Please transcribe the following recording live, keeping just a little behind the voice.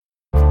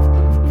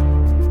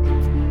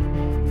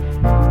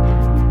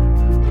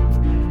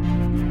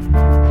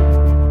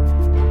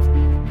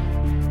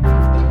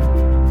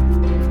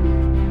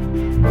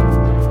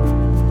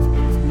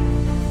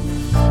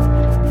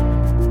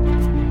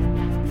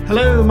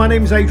my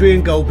name's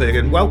Adrian Goldberg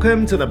and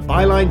welcome to the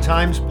Byline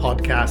Times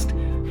podcast.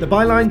 The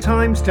Byline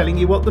Times telling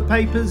you what the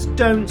papers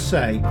don't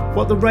say,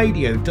 what the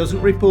radio doesn't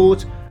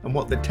report and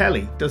what the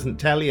telly doesn't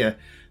tell you.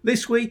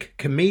 This week,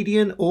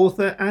 comedian,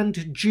 author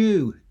and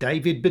Jew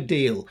David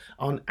Baddiel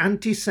on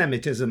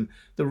anti-Semitism,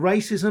 the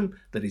racism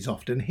that is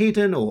often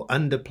hidden or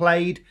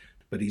underplayed,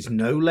 but is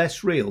no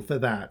less real for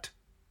that.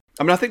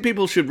 I mean, I think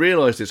people should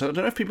realise this. I don't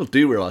know if people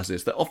do realise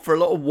this, that for a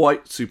lot of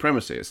white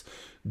supremacists,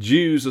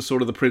 Jews are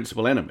sort of the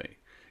principal enemy.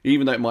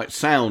 Even though it might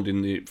sound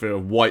for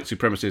white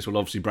supremacists, well,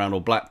 obviously brown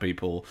or black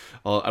people,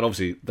 and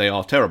obviously they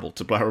are terrible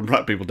to brown and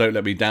black people, don't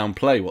let me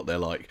downplay what they're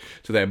like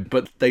to them,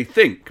 but they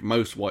think,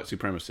 most white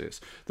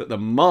supremacists, that the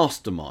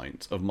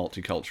masterminds of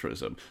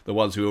multiculturalism, the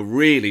ones who are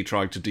really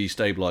trying to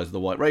destabilise the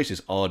white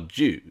races, are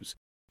Jews.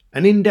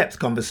 An in-depth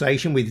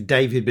conversation with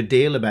David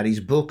Baddiel about his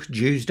book,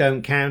 Jews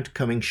Don't Count,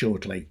 coming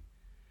shortly.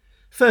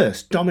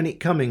 First, Dominic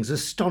Cummings'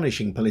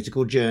 astonishing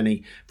political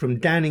journey from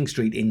Downing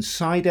Street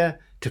insider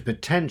to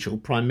potential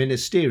prime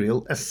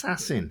ministerial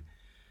assassin.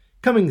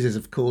 Cummings is,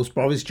 of course,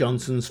 Boris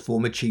Johnson's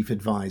former chief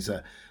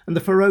advisor, and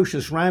the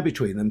ferocious row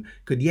between them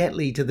could yet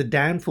lead to the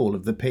downfall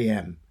of the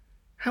PM.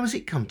 How has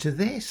it come to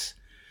this?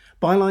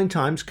 Byline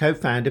Times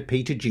co-founder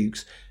Peter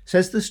Jukes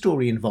says the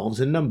story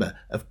involves a number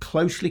of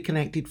closely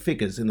connected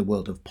figures in the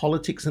world of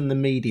politics and the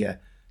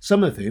media,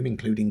 some of whom,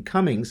 including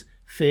Cummings,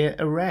 fear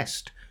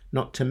arrest,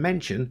 not to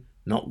mention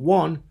not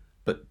one,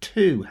 but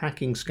two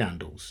hacking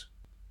scandals.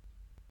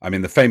 I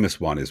mean, the famous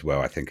one is where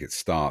I think it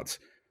starts,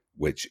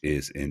 which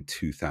is in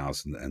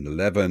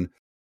 2011.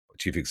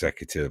 Chief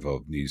executive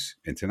of News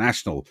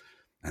International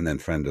and then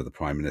friend of the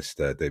Prime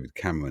Minister, David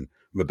Cameron,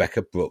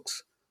 Rebekah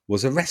Brooks,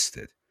 was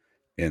arrested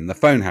in the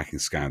phone hacking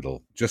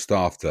scandal just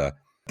after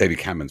David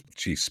Cameron's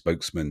chief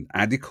spokesman,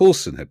 Andy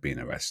Coulson, had been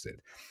arrested.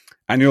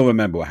 And you'll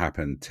remember what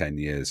happened 10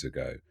 years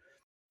ago.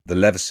 The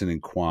Leveson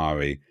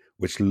inquiry,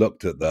 which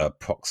looked at the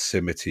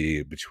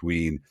proximity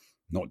between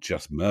not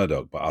just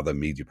Murdoch, but other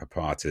media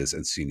proprietors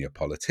and senior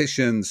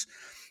politicians.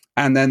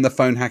 And then the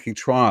phone hacking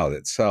trial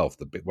itself,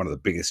 one of the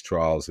biggest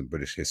trials in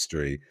British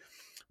history,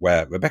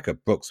 where Rebekah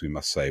Brooks, we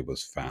must say,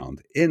 was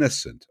found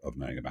innocent of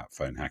knowing about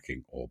phone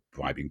hacking or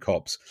bribing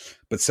cops,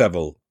 but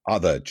several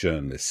other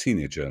journalists,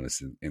 senior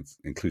journalists,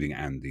 including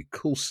Andy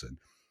Coulson,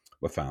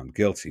 were found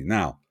guilty.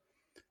 Now,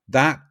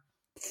 that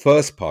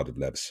first part of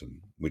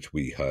Leveson, which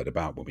we heard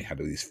about when we had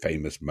all these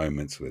famous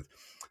moments with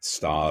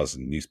stars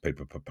and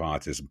newspaper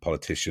proprietors and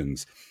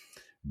politicians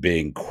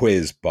being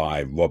quizzed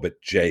by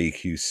Robert J.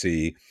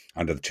 QC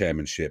under the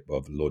chairmanship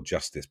of Lord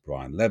Justice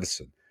Brian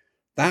Leveson.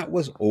 That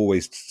was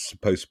always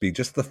supposed to be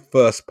just the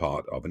first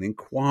part of an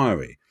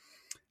inquiry.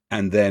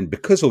 And then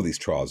because all these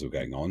trials were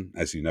going on,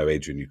 as you know,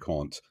 Adrian, you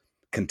can't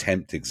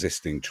contempt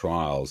existing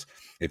trials.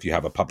 If you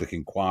have a public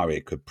inquiry,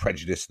 it could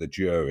prejudice the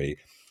jury. It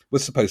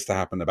was supposed to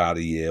happen about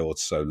a year or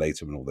so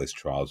later when all those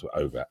trials were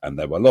over, and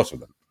there were a lot of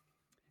them.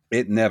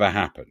 It never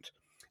happened.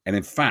 And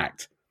in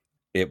fact,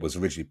 it was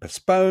originally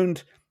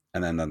postponed,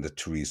 and then under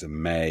Theresa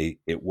May,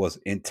 it was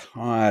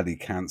entirely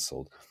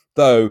cancelled,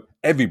 though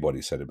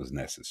everybody said it was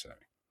necessary.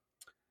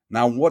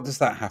 Now, what does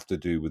that have to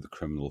do with the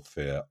criminal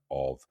fear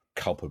of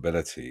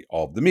culpability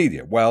of the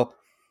media? Well,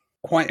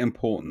 quite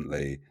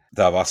importantly,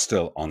 there are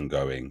still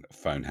ongoing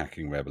phone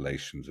hacking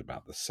revelations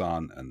about the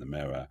Sun and the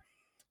Mirror.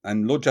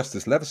 And Lord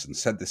Justice Leveson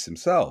said this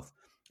himself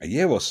a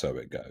year or so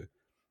ago.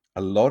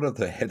 A lot of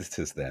the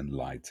editors then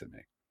lied to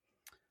me.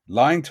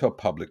 Lying to a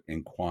public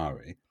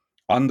inquiry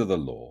under the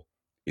law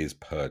is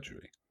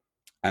perjury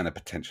and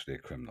potentially a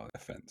criminal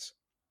offence.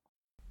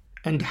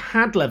 And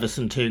had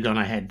Leveson 2 gone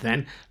ahead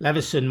then,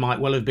 Leveson might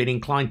well have been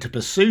inclined to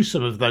pursue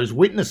some of those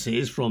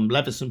witnesses from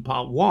Leveson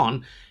Part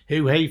 1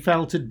 who he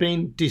felt had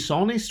been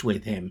dishonest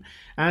with him.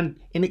 And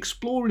in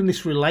exploring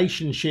this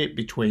relationship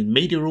between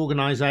media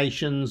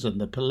organisations and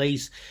the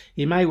police,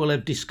 he may well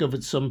have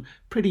discovered some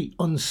pretty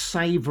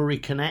unsavoury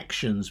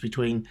connections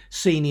between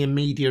senior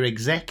media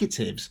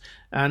executives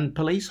and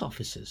police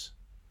officers.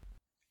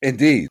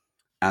 Indeed.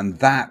 And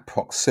that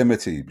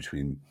proximity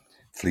between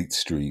Fleet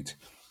Street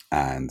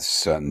and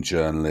certain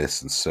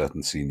journalists and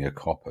certain senior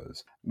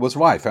coppers was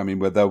rife. I mean,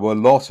 where there were a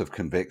lot of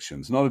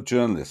convictions, not of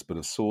journalists, but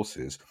of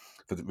sources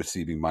for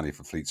receiving money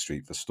from Fleet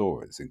Street for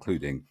stories,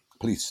 including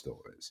police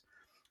stories.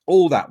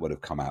 All that would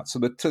have come out. So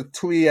the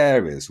three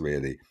areas,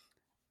 really: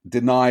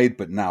 denied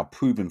but now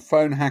proven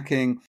phone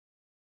hacking,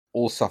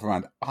 all stuff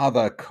around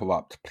other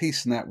corrupt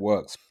police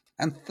networks,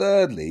 and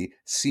thirdly,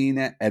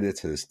 senior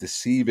editors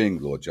deceiving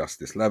Lord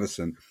Justice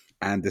Leveson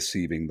and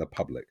deceiving the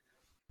public.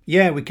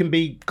 Yeah, we can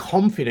be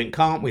confident,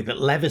 can't we, that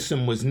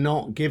Leveson was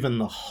not given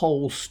the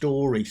whole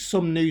story.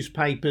 Some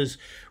newspapers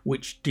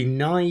which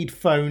denied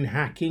phone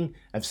hacking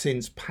have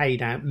since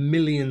paid out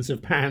millions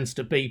of pounds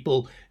to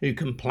people who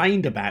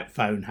complained about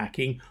phone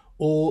hacking,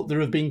 or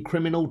there have been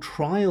criminal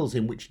trials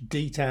in which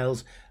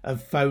details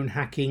of phone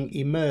hacking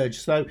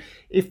emerged. So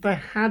if there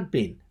had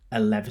been a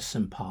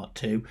Leveson Part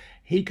 2,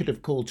 he could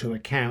have called to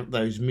account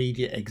those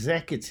media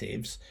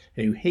executives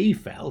who he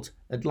felt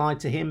had lied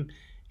to him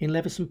in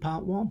Leveson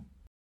Part 1.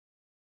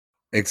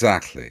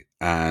 Exactly.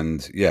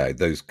 And yeah,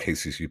 those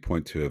cases you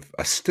point to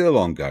are still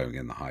ongoing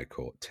in the High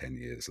Court 10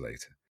 years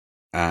later.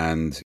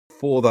 And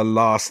for the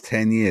last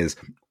 10 years,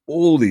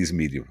 all these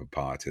media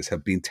proprietors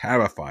have been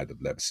terrified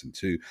of Leveson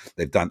 2.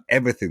 They've done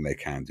everything they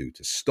can do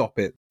to stop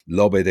it,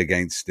 lobbied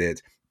against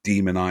it,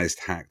 demonized,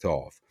 hacked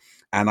off.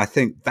 And I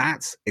think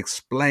that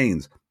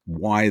explains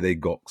why they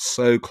got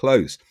so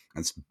close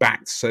and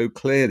backed so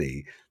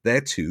clearly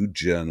their two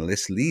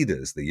journalist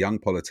leaders, the young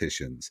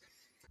politicians,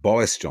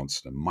 Boris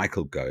Johnson and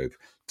Michael Gove,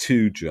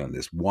 two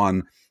journalists.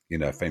 One,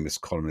 famous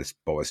columnist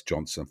Boris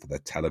Johnson for The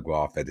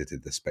Telegraph,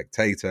 edited The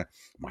Spectator.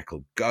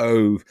 Michael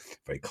Gove,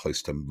 very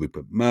close to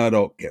Rupert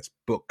Murdoch, gets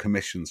book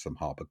commissions from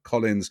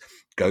HarperCollins,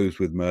 goes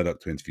with Murdoch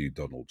to interview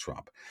Donald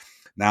Trump.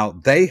 Now,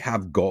 they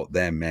have got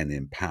their men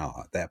in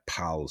power, their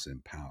pals in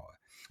power.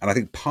 And I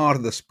think part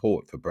of the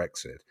support for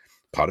Brexit,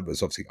 part of it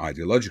was obviously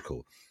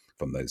ideological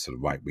from those sort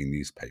of right-wing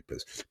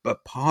newspapers,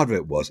 but part of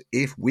it was,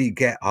 if we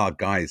get our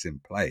guys in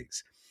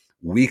place,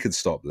 we can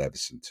stop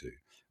Leveson 2.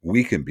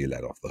 We can be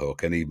let off the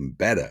hook. And even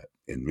better,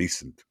 in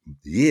recent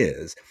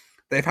years,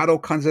 they've had all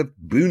kinds of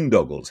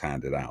boondoggles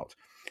handed out.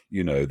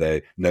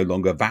 They're no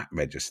longer VAT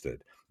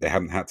registered. They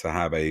haven't had to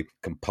have a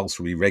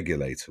compulsory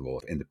regulator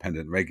or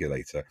independent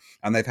regulator.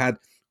 And they've had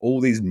all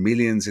these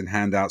millions in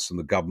handouts from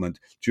the government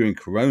during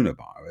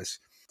coronavirus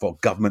for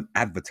government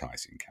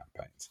advertising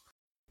campaigns.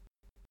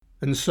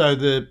 And so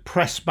the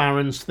press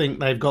barons think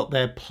they've got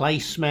their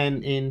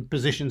placemen in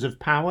positions of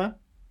power?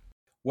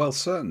 Well,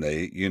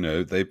 certainly,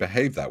 they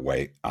behaved that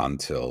way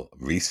until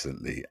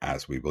recently,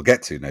 as we will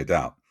get to, no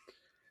doubt.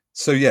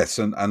 So, yes,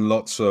 and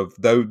lots of,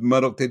 though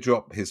Murdoch did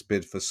drop his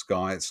bid for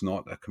Sky, it's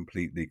not a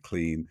completely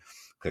clean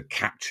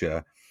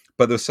capture,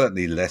 but there's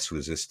certainly less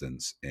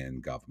resistance in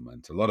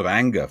government. A lot of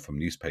anger from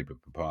newspaper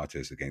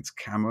proprietors against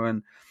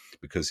Cameron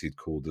because he'd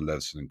called the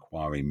Leveson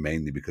inquiry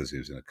mainly because he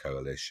was in a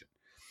coalition,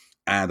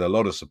 and a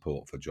lot of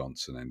support for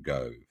Johnson and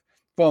Gove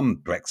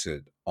from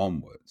Brexit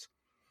onwards.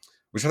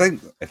 Which I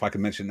think, if I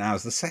can mention now,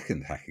 is the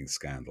second hacking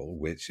scandal,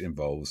 which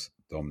involves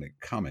Dominic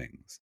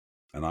Cummings,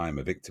 and I am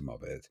a victim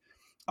of it.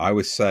 I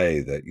would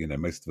say that,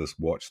 most of us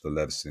watched the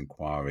Leveson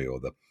inquiry or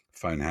the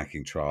phone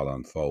hacking trial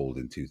unfold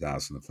in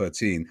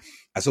 2013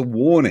 as a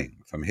warning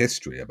from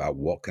history about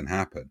what can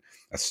happen,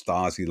 a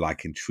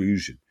Stasi-like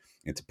intrusion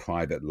into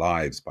private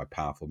lives by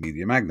powerful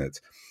media magnates.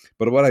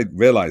 But what I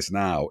realize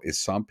now is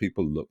some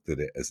people looked at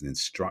it as an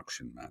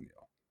instruction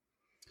manual.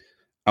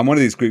 And one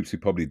of these groups who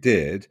probably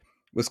did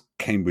was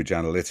Cambridge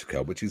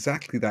Analytica, which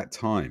exactly that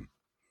time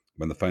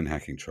when the phone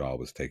hacking trial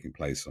was taking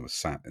place and was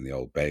sat in the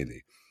Old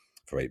Bailey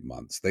for 8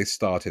 months. They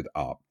started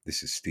up,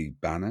 this is Steve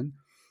Bannon,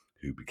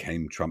 who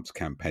became Trump's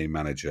campaign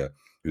manager,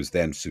 who was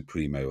then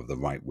supremo of the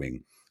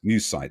right-wing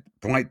news site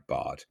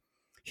Breitbart.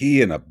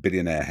 He and a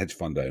billionaire hedge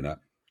fund owner,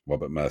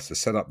 Robert Mercer,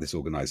 set up this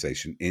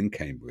organization in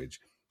Cambridge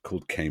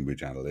called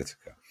Cambridge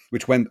Analytica,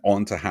 which went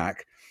on to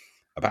hack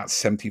about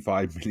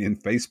 75 million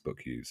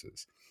Facebook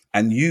users,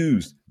 and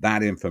used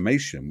that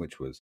information, which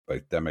was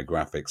both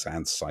demographics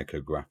and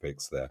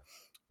psychographics, their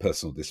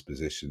personal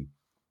disposition,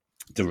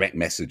 direct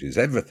messages,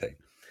 everything,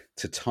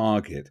 to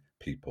target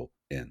people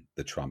in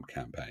the Trump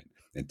campaign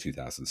in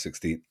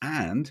 2016.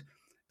 And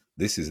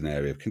this is an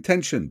area of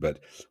contention, but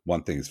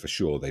one thing is for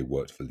sure, they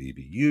worked for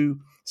Leave.EU,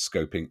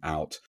 scoping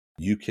out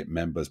UKIP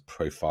members,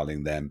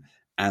 profiling them,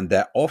 and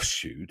their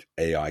offshoot,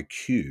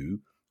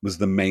 AIQ, was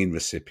the main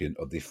recipient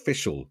of the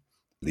official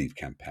Leave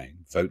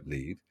campaign, Vote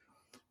Leave,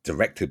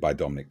 directed by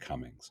Dominic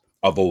Cummings,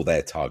 of all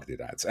their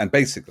targeted ads. And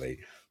basically,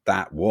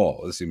 that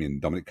was,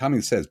 Dominic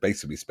Cummings says,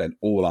 basically spent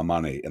all our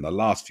money in the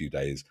last few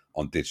days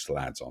on digital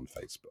ads on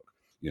Facebook.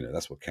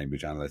 That's what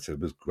Cambridge Analytica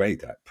was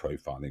great at,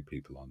 profiling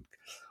people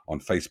on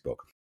Facebook.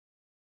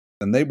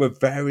 And they were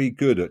very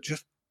good at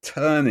just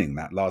turning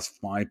that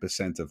last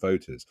 5% of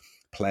voters,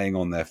 playing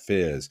on their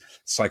fears,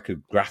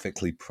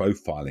 psychographically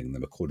profiling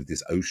them according to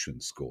this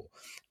Ocean score.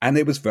 And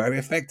it was very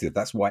effective.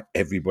 That's why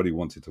everybody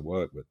wanted to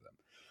work with them.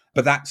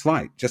 But that's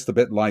right, just a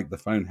bit like the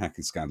phone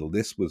hacking scandal,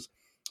 this was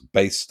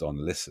based on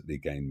illicitly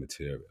gained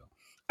material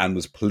and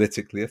was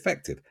politically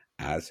effective,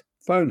 as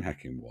phone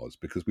hacking was,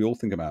 because we all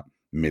think about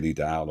Millie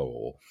Dowler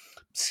or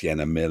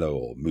Sienna Miller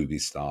or movie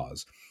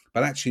stars.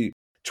 But actually,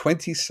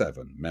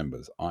 27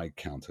 members, I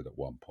counted at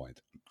one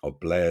point, of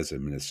Blair's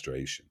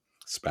administration,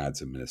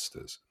 SPAD's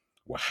ministers,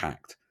 were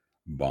hacked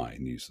by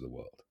News of the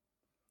World.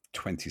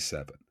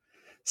 27.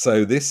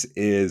 So this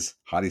is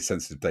highly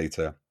sensitive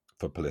data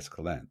for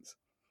political ends.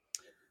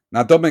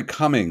 Now, Dominic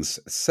Cummings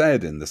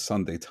said in the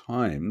Sunday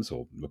Times,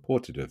 or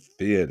reported to have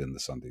feared in the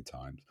Sunday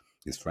Times,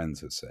 his friends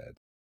have said,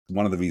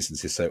 one of the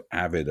reasons he's so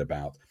avid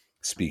about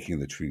speaking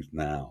the truth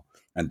now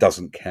and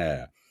doesn't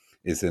care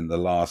is for the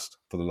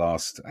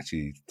last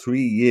actually 3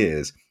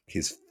 years,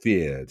 he's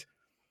feared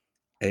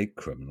a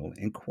criminal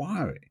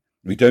inquiry.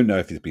 We don't know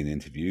if he's been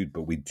interviewed,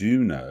 but we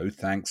do know,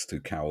 thanks to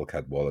Carol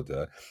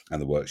Cadwallader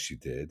and the work she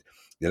did,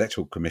 the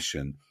Electoral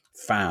Commission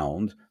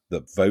found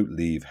that Vote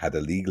Leave had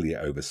illegally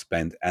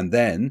overspent and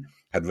then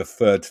had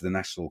referred to the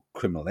National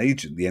Criminal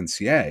Agent, the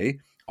NCA,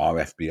 our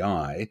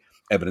FBI,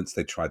 evidence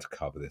they tried to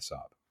cover this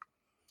up.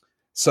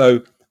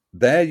 So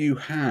there you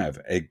have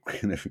a,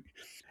 if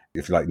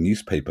you like,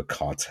 newspaper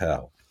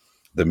cartel,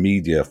 the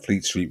media,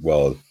 Fleet Street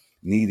world,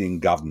 needing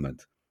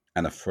government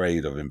and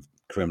afraid of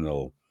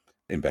criminal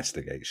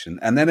investigation.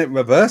 And then it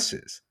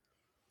reverses.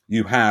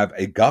 You have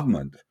a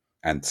government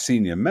and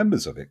senior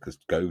members of it, because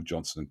Gove,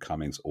 Johnson, and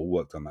Cummings all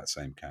worked on that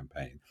same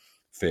campaign,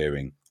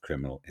 fearing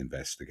criminal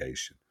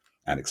investigation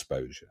and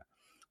exposure.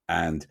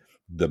 And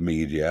the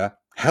media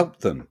helped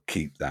them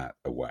keep that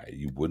away.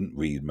 You wouldn't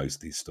read most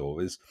of these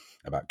stories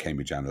about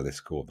Cambridge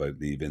Analytica or Vote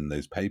Leave in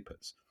those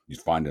papers. You'd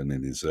find them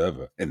in the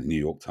Observer, in the New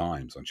York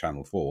Times, on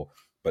Channel 4,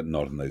 but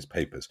not in those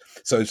papers.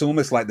 So it's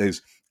almost like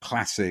those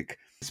classic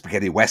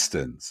spaghetti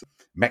westerns,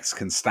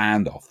 Mexican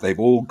standoff. They've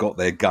all got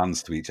their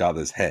guns to each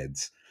other's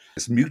heads.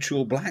 It's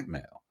mutual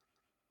blackmail.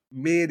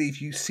 Really, if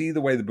you see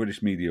the way the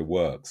British media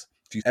works,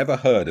 if you ever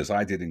heard, as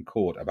I did in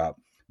court, about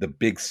the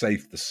big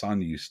safe the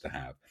Sun used to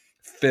have,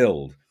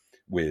 filled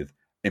with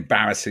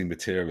embarrassing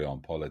material on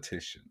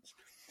politicians,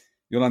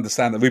 you'll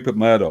understand that Rupert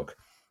Murdoch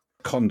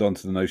conned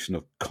onto the notion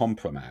of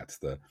compromat,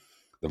 the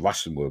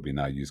Russian word we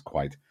now use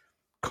quite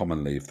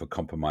commonly for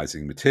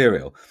compromising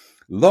material,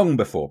 long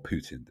before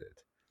Putin did.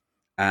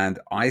 And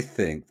I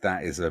think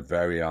that is a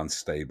very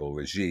unstable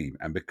regime.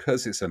 And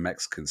because it's a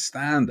Mexican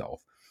standoff,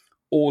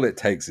 all it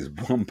takes is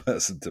one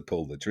person to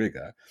pull the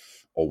trigger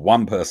or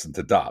one person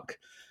to duck,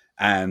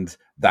 and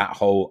that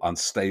whole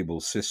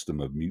unstable system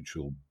of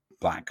mutual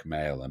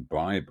blackmail and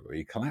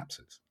bribery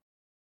collapses.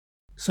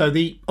 So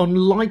the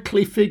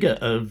unlikely figure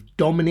of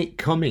Dominic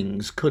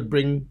Cummings could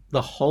bring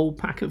the whole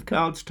pack of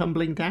cards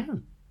tumbling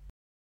down.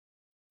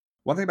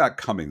 One thing about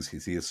Cummings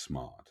is he is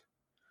smart.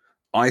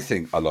 I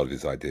think a lot of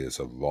his ideas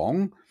are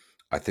wrong.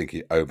 I think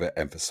he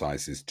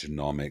overemphasizes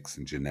genomics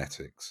and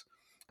genetics.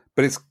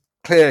 But it's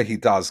clear he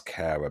does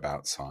care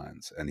about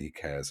science, and he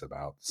cares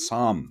about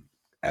some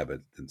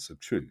evidence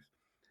of truth.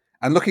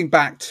 And looking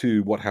back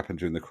to what happened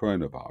during the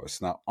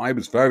coronavirus, now I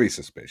was very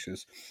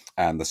suspicious,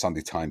 and the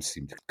Sunday Times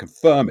seemed to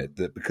confirm it,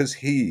 that because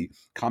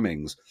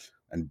Cummings,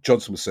 and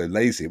Johnson was so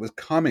lazy, it was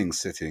Cummings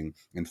sitting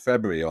in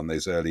February on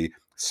those early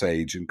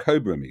SAGE and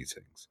COBRA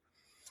meetings.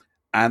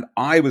 And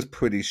I was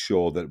pretty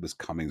sure that it was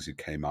Cummings who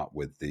came up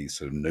with the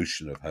sort of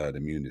notion of herd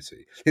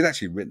immunity. He'd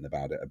actually written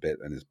about it a bit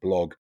in his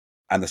blog,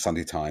 and the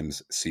Sunday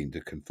Times seemed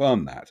to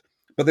confirm that.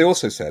 But they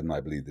also said, and I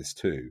believe this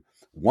too,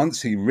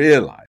 once he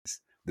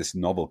realized this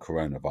novel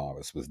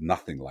coronavirus was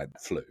nothing like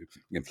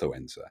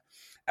influenza,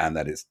 and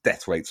that its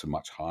death rates were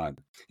much higher,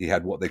 he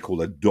had what they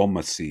call a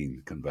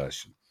Damascene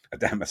conversion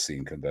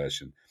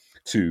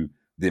to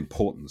the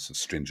importance of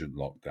stringent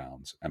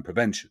lockdowns and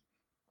prevention.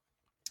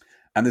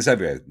 And there's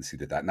every evidence he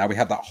did that. Now, we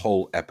had that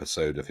whole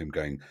episode of him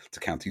going to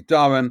County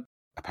Durham,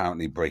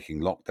 apparently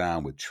breaking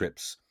lockdown with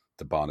trips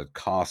to Barnard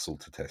Castle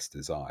to test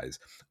his eyes.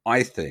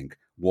 I think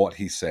what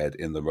he said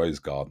in the Rose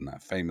Garden,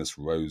 that famous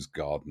Rose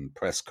Garden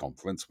press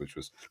conference, which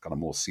was kind of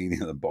more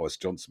senior than Boris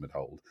Johnson would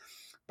hold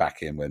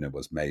back in when it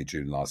was May,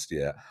 June last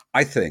year,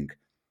 I think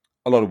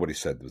a lot of what he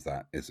said was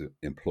that is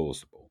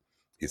implausible,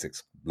 his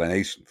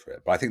explanation for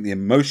it. But I think the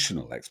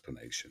emotional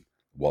explanation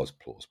was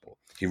plausible.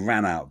 He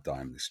ran out of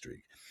Downing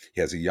Street. He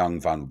has a young,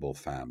 vulnerable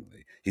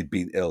family. He'd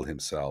been ill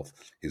himself.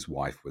 His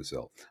wife was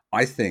ill.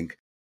 I think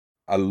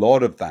a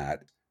lot of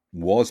that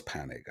was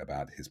panic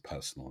about his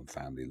personal and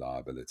family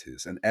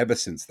liabilities. And ever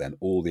since then,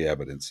 all the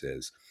evidence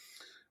is,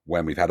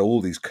 when we've had all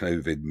these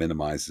COVID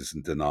minimizers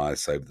and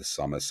deniers over the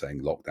summer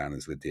saying lockdown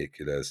is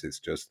ridiculous, it's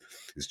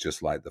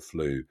just like the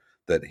flu,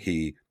 that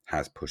he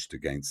has pushed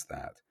against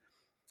that.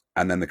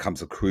 And then there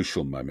comes a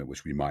crucial moment,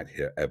 which we might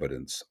hear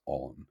evidence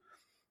on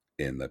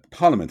in the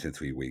Parliament in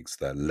 3 weeks,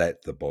 the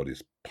let the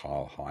bodies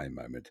pile high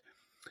moment.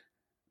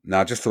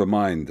 Now, just to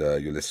remind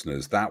your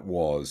listeners, that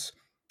was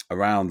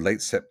around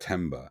late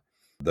September.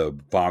 The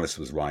virus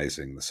was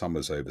rising, the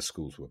summer's over,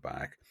 schools were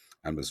back,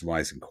 and was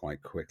rising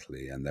quite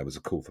quickly. And there was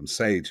a call from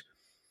SAGE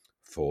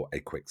for a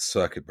quick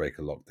circuit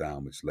breaker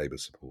lockdown, which Labour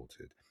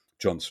supported.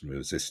 Johnson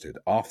resisted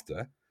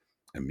after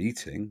a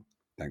meeting,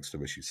 thanks to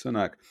Rishi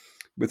Sunak,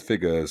 with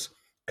figures,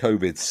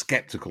 COVID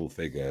skeptical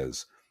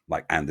figures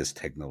like Anders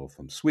Tegnell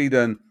from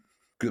Sweden,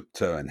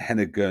 Gupta and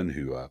Hennigan,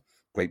 who are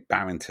Great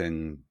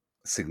Barrington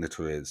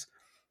signatories,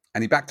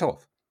 and he backed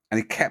off. And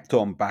he kept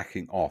on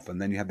backing off.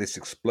 And then you have this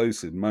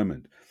explosive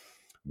moment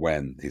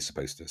when he's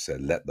supposed to have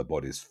said, let the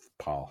bodies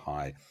pile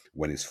high,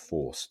 when he's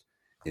forced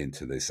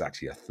into this,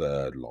 actually a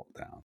third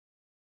lockdown.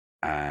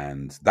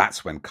 And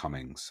that's when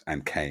Cummings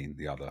and Kane,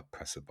 the other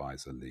press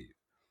advisor, leave.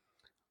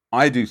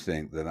 I do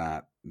think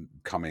that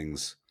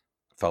Cummings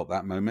felt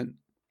that moment.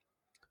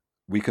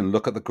 We can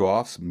look at the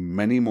graphs.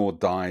 Many more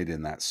died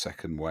in that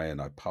second wave,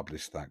 and I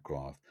published that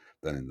graph,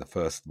 than in the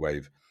first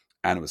wave,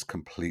 and it was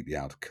completely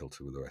out of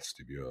kilter with the rest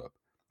of Europe.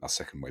 Our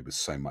second wave was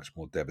so much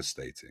more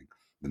devastating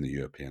than the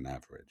European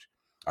average.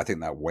 I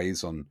think that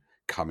weighs on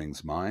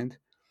Cummings' mind.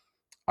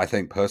 I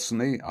think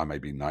personally, I may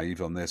be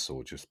naive on this,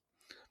 or just,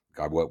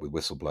 I work with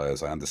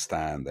whistleblowers, I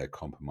understand their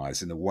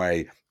compromise. In a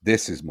way,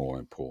 this is more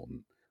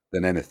important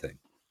than anything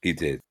he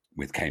did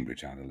with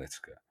Cambridge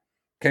Analytica.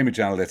 Cambridge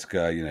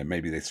Analytica,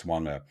 maybe they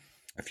swung a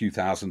few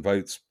thousand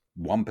votes,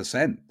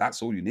 1%.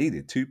 That's all you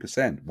needed,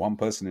 2%. One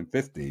person in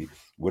 50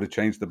 would have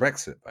changed the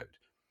Brexit vote.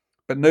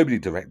 But nobody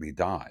directly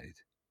died.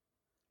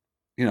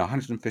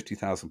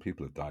 150,000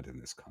 people have died in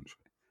this country.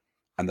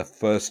 And the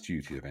first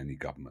duty of any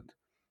government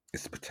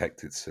is to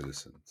protect its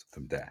citizens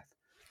from death.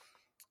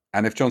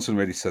 And if Johnson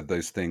really said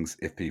those things,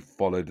 if he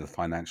followed the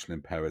financial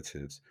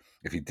imperatives,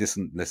 if he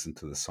didn't listen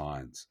to the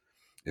science,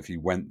 if he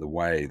went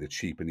the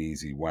cheap and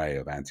easy way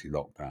of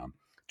anti-lockdown,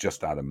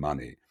 just out of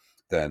money,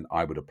 then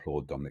I would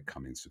applaud Dominic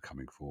Cummings for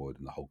coming forward,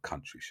 and the whole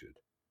country should.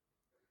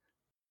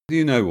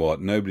 You know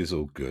what? Nobody's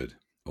all good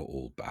or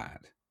all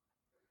bad.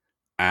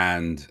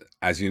 And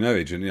as you know,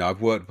 Adrian,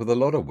 I've worked with a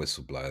lot of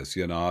whistleblowers.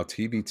 Our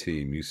TV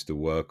team used to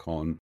work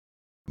on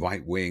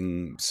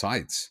right-wing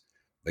sites.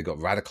 They got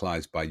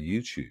radicalized by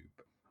YouTube.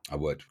 I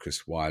worked with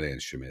Chris Wiley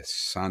and Shamir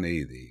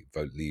Sani, the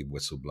Vote Leave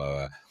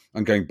whistleblower.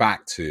 I'm going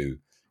back to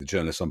the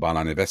journalists on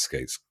Byline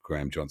Investigates,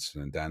 Graham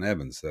Johnson and Dan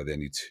Evans. They're the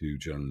only two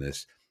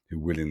journalists who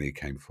willingly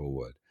came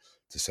forward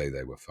to say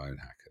they were phone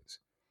hackers.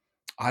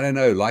 I don't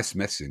know. Life's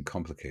messy and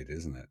complicated,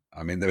 isn't it?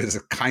 I mean, there is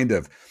a kind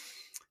of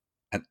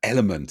an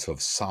element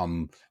of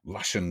some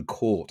Russian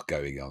court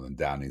going on in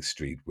Downing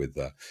Street with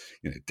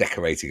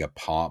decorating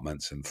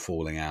apartments and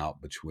falling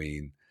out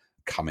between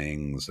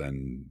Cummings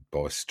and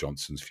Boris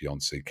Johnson's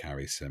fiancée,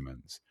 Carrie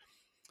Symonds.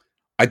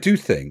 I do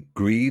think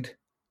greed,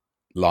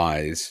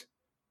 lies,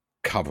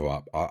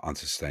 cover-up are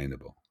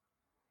unsustainable.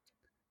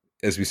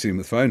 As we've seen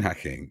with phone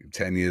hacking,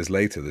 10 years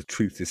later, the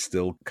truth is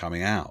still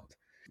coming out.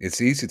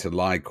 It's easy to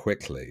lie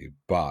quickly,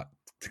 but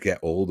to get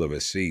all the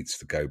receipts,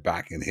 to go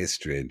back in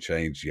history and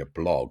change your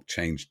blog,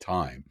 change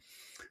time,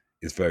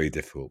 is very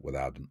difficult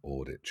without an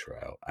audit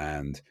trail.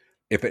 And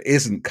if it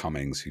isn't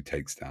Cummings who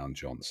takes down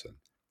Johnson,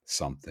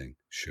 something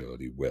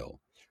surely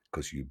will,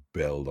 because you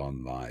build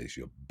on lies,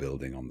 you're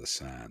building on the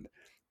sand,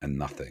 and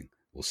nothing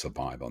will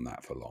survive on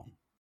that for long.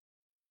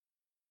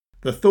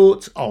 The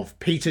thoughts of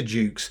Peter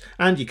Jukes,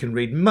 and you can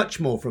read much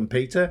more from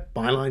Peter,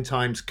 Byline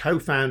Times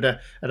co-founder,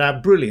 at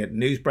our brilliant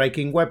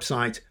news-breaking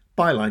website,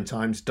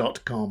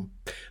 bylinetimes.com.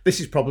 This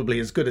is probably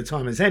as good a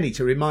time as any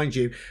to remind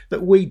you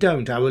that we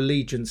don't owe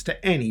allegiance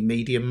to any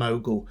media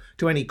mogul,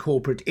 to any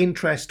corporate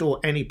interest or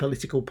any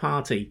political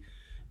party.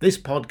 This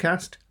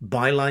podcast,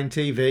 Byline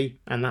TV,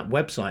 and that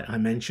website I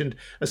mentioned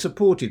are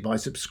supported by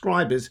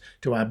subscribers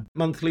to our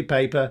monthly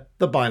paper,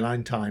 The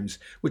Byline Times,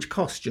 which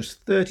costs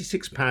just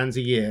 £36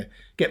 a year.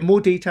 Get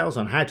more details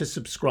on how to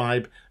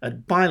subscribe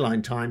at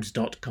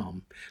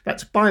bylinetimes.com.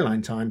 That's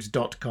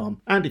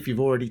bylinetimes.com. And if you've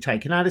already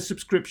taken out a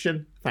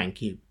subscription,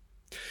 thank you.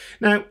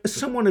 Now, as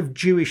someone of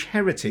Jewish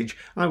heritage,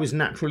 I was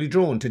naturally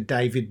drawn to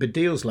David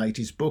Baddiel's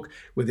latest book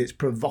with its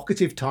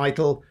provocative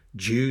title,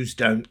 Jews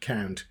Don't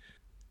Count.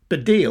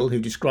 Baddiel, who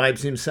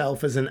describes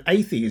himself as an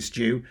atheist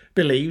Jew,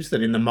 believes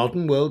that in the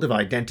modern world of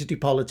identity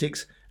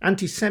politics,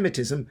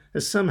 anti-Semitism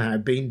has somehow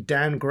been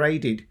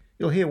downgraded.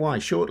 You'll hear why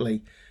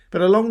shortly.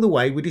 But along the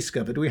way we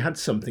discovered we had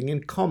something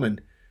in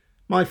common.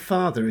 My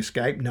father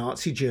escaped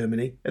Nazi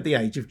Germany at the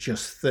age of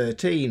just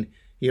 13.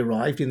 He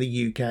arrived in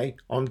the UK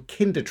on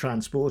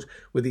Kindertransport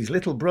with his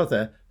little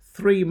brother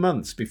 3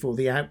 months before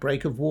the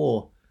outbreak of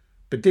war.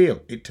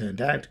 Baddiel, it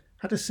turned out,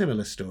 had a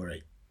similar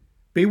story.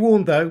 Be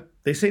warned though,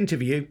 this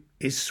interview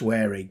is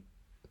swearing.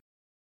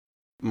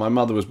 My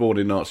mother was born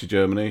in Nazi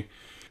Germany.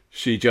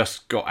 She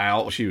just got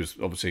out. She was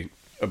obviously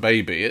a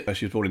baby.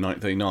 She was born in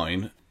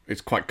 1939. It's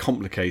quite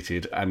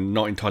complicated and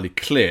not entirely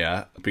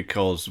clear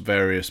because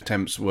various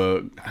attempts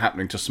were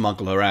happening to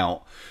smuggle her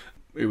out.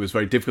 It was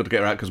very difficult to get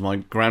her out because my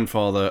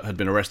grandfather had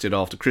been arrested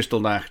after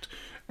Kristallnacht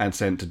and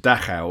sent to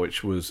Dachau,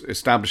 which was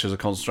established as a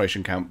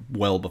concentration camp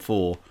well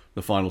before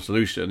the final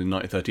solution in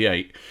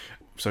 1938.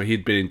 So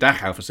he'd been in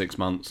Dachau for 6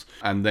 months,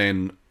 and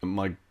then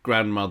my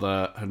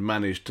grandmother had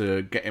managed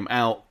to get him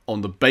out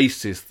on the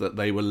basis that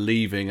they were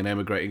leaving and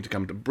emigrating to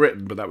come to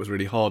Britain, but that was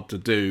really hard to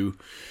do.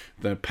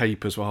 The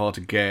papers were hard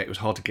to get. It was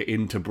hard to get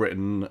into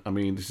Britain. I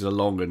mean, this is a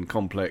long and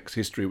complex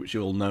history which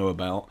you all know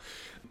about.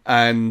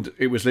 And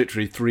it was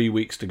literally 3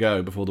 weeks to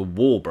go before the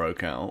war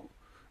broke out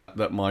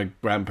that my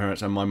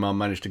grandparents and my mum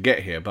managed to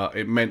get here, but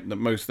it meant that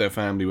most of their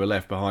family were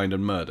left behind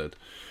and murdered.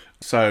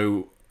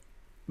 So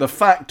the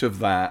fact of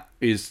that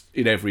is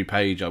in every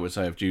page, I would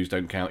say, of Jews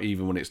Don't Count,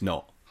 even when it's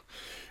not.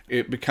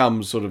 It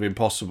becomes sort of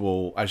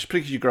impossible,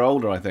 particularly as you grow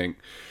older, I think,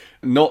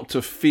 not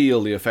to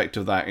feel the effect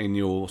of that in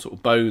your sort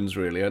of bones,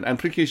 really. And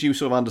particularly as you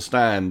sort of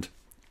understand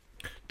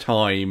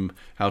time,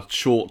 how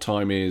short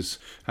time is,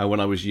 how when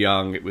I was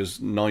young, it was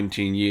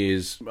 19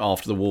 years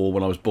after the war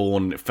when I was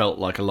born, and it felt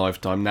like a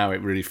lifetime. Now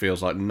it really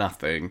feels like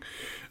nothing.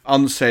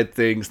 Unsaid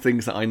things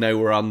that I know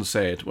were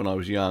unsaid when I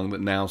was young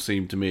that now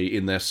seem to me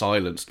in their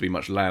silence to be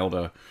much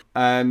louder.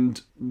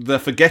 And the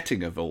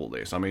forgetting of all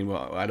this. I mean,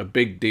 I had a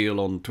big deal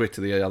on Twitter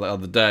the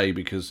other day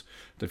because, I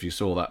don't know if you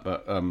saw that,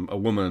 but a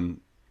woman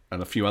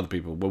and a few other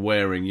people were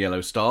wearing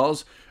yellow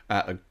stars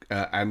at an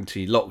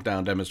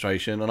anti-lockdown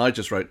demonstration, and I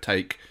just wrote,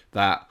 take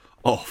that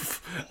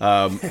off.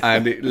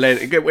 And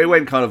it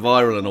went kind of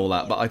viral and all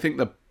that, but I think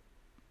the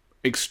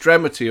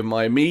extremity of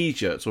my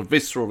immediate sort of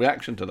visceral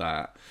reaction to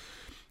that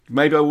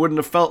maybe I wouldn't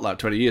have felt that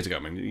 20 years ago. I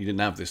mean, you didn't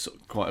have this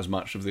quite as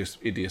much of this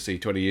idiocy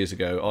 20 years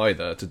ago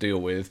either to deal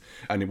with,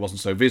 and it wasn't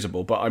so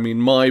visible. But I mean,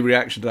 my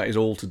reaction to that is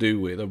all to do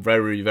with a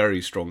very,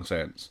 very strong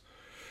sense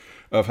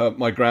of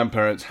my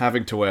grandparents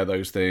having to wear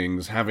those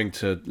things, having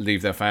to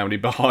leave their family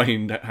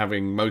behind,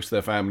 having most of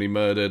their family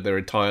murdered, their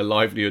entire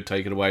livelihood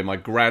taken away, my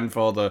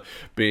grandfather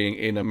being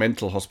in a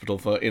mental hospital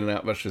for in and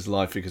out of his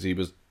life because he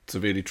was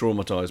severely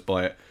traumatised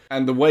by it,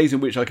 and the ways in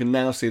which I can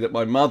now see that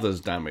my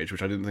mother's damage,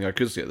 which I didn't think I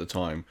could see at the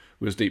time,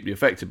 was deeply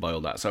affected by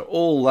all that. So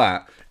all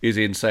that is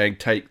in saying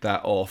take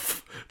that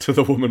off to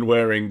the woman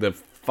wearing the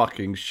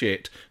fucking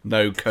shit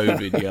no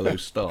COVID yellow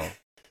star.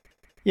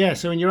 Yeah,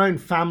 so in your own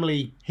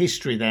family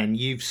history then,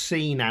 you've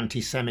seen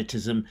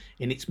anti-Semitism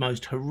in its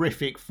most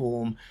horrific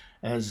form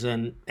as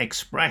an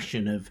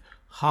expression of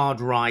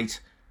hard-right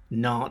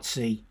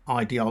Nazi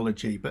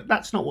ideology. But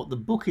that's not what the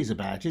book is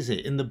about, is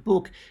it? In the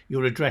book,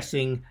 you're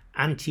addressing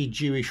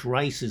anti-Jewish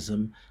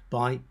racism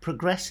by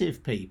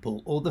progressive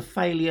people, or the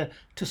failure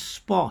to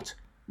spot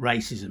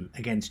racism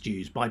against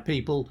Jews by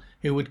people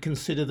who would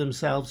consider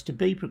themselves to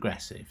be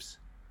progressives.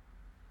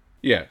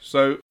 Yeah,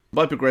 so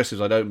by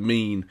progressives I don't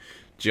mean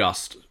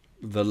just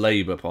the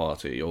Labour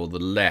Party or the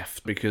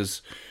left,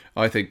 because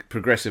I think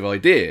progressive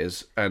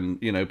ideas and,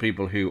 you know,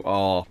 people who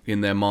are in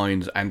their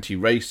minds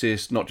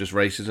anti-racist, not just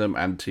racism,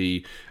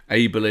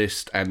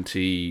 anti-ableist,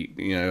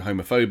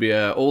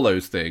 homophobia, all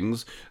those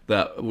things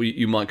that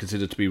you might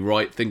consider to be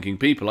right-thinking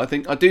people, I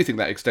do think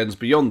that extends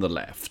beyond the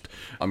left.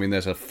 I mean,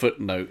 there's a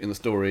footnote in the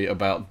story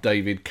about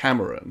David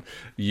Cameron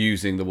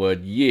using the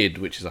word yid,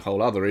 which is a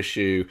whole other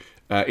issue,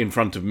 in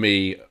front of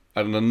me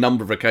on a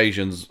number of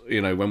occasions,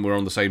 you know, when we're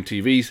on the same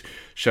TV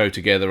show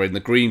together in the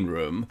green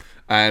room.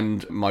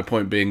 And my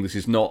point being, this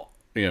is not,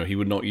 you know, he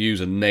would not use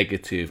a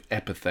negative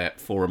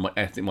epithet for an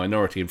ethnic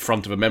minority in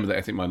front of a member of the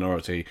ethnic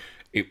minority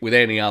with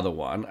any other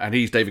one. And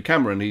he's David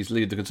Cameron, he's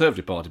lead the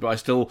Conservative Party, but I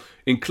still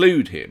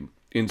include him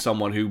in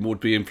someone who would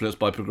be influenced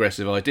by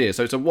progressive ideas.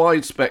 So it's a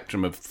wide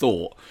spectrum of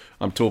thought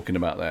I'm talking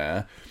about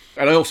there.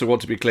 And I also want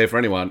to be clear for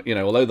anyone, you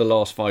know, although the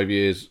last 5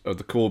 years of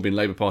the Corbyn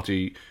Labour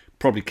Party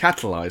probably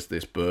catalysed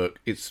this book,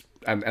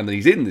 and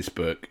he's in this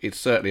book, it's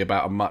certainly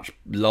about a much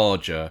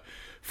larger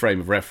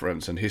frame of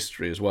reference and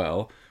history as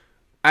well.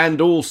 And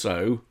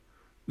also,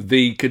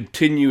 the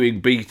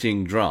continuing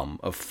beating drum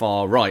of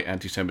far-right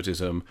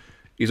anti-Semitism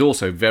is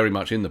also very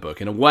much in the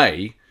book. In a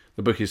way,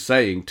 the book is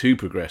saying to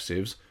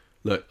progressives,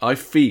 look, I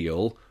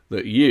feel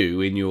that you,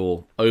 in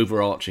your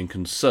overarching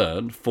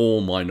concern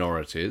for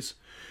minorities,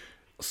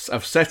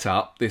 have set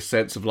up this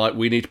sense of, like,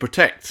 we need to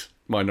protect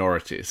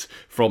minorities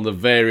from the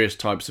various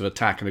types of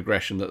attack and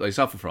aggression that they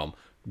suffer from.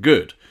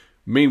 Good.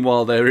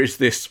 Meanwhile, there is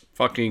this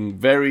fucking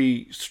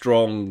very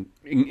strong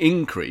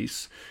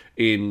increase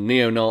in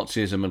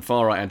neo-Nazism and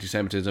far-right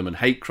anti-Semitism and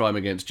hate crime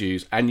against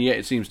Jews, and yet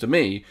it seems to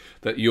me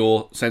that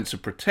your sense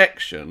of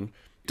protection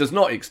does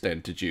not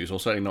extend to Jews, or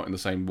certainly not in the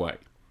same way.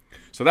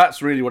 So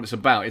that's really what it's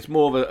about. It's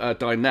more of a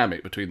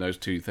dynamic between those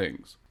two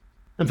things.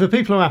 And for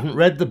people who haven't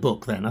read the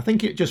book then, I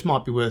think it just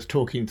might be worth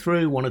talking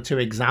through one or two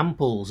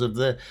examples of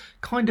the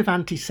kind of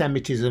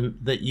anti-Semitism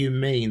that you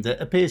mean, that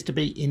appears to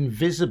be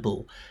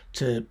invisible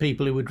to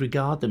people who would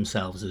regard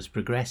themselves as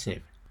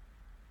progressive.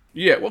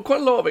 Yeah, well,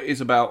 quite a lot of it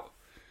is about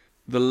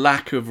the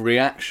lack of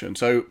reaction.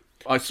 So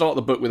I start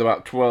the book with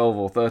about 12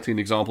 or 13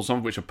 examples, some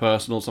of which are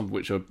personal, some of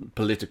which are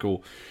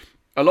political.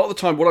 A lot of the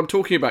time, what I'm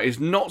talking about is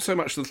not so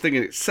much the thing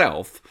in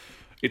itself.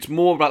 It's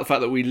more about the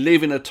fact that we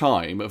live in a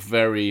time of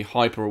very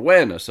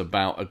hyper-awareness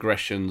about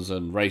aggressions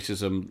and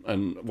racism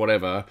and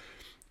whatever,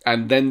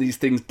 and then these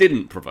things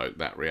didn't provoke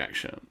that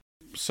reaction.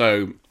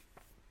 So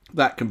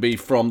that can be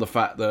from the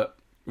fact that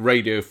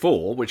Radio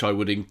 4, which I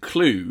would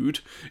include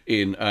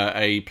in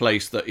a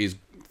place that is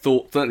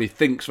certainly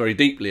thinks very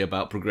deeply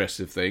about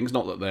progressive things,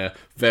 not that they're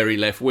very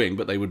left-wing,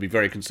 but they would be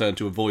very concerned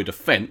to avoid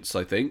offence,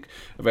 I think,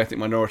 of ethnic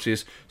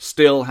minorities,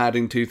 still had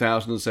in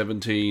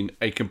 2017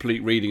 a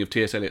complete reading of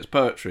T.S. Eliot's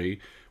poetry,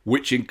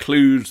 which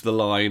includes the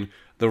line,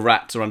 the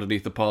rats are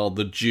underneath the pile,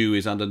 the Jew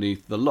is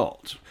underneath the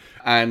lot.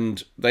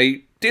 And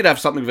they did have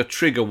something of a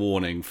trigger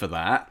warning for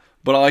that,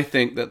 but I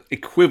think that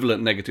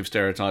equivalent negative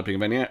stereotyping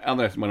of any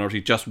other ethnic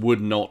minority just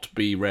would not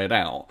be read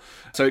out.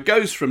 So it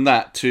goes from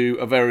that to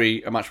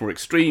a much more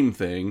extreme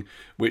thing,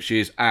 which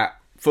is at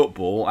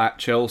football, at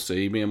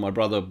Chelsea, me and my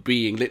brother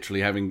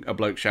literally having a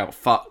bloke shout,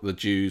 fuck the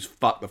Jews,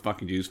 fuck the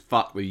fucking Jews,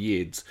 fuck the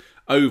yids,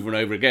 over and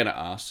over again at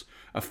us,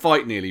 a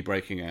fight nearly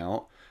breaking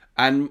out.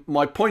 And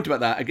my point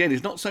about that, again,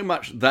 is not so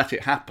much that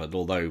it happened,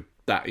 although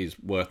that is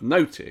worth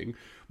noting,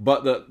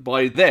 but that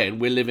by then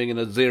we're living in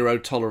a zero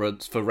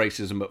tolerance for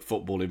racism at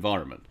football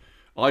environment.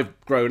 I've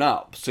grown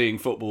up seeing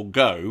football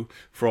go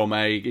from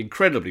a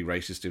incredibly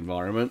racist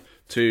environment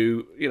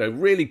to, you know,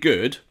 really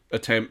good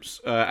attempts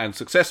and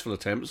successful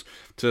attempts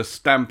to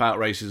stamp out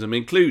racism,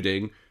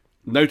 including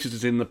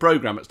notices in the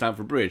programme at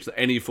Stamford Bridge that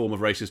any form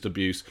of racist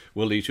abuse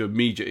will lead to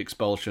immediate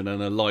expulsion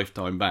and a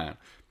lifetime ban.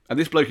 And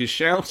this bloke is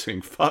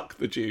shouting, fuck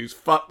the Jews,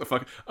 fuck the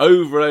fuck,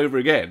 over and over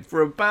again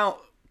for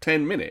about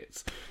 10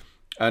 minutes.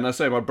 And I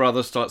say my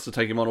brother starts to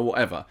take him on or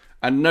whatever.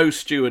 And no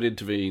steward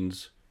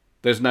intervenes.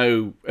 There's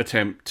no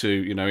attempt to,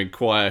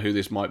 inquire who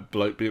this might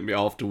bloke be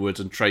afterwards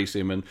and trace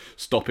him and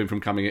stop him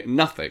from coming in.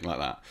 Nothing like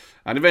that.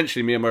 And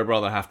eventually me and my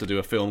brother have to do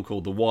a film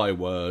called The Y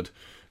Word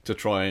to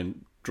try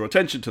and draw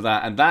attention to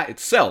that. And that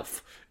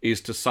itself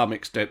is to some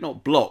extent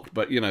not blocked,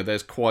 but,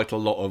 there's quite a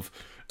lot of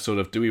sort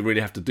of, do we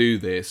really have to do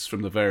this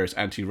from the various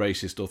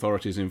anti-racist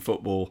authorities in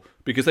football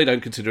because they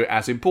don't consider it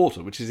as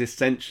important, which is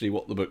essentially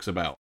what the book's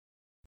about.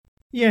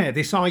 Yeah,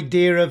 this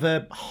idea of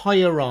a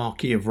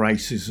hierarchy of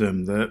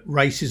racism, that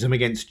racism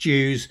against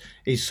Jews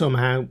is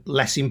somehow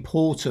less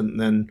important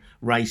than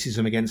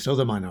racism against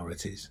other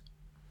minorities.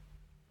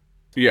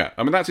 Yeah,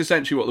 I mean, that's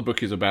essentially what the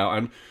book is about.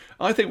 And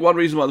I think one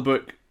reason why the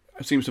book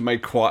seems to have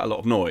made quite a lot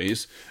of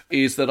noise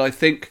is that I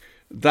think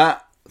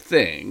that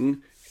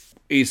thing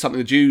is something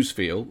the Jews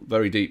feel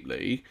very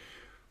deeply,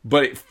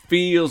 but it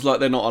feels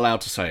like they're not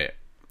allowed to say it.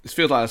 It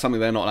feels like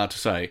something they're not allowed to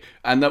say.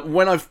 And that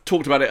when I've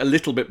talked about it a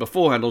little bit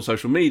beforehand on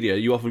social media,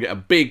 you often get a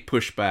big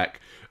pushback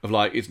of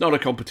like, it's not a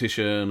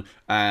competition,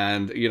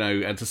 and,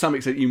 and to some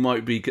extent you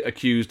might be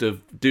accused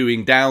of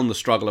doing down the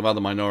struggle of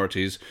other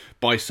minorities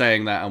by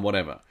saying that and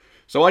whatever.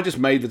 So I just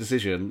made the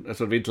decision, a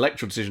sort of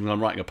intellectual decision, and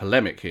I'm writing a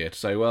polemic here to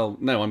say, well,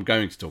 no, I'm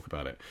going to talk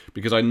about it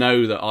because I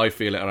know that I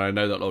feel it and I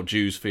know that a lot of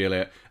Jews feel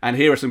it. And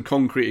here are some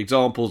concrete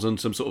examples and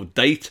some sort of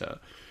data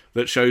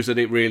that shows that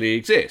it really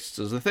exists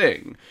as a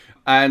thing.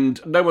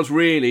 And no one's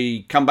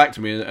really come back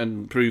to me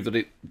and proved that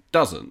it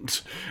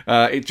doesn't.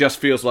 It just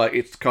feels like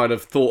it's kind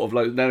of thought of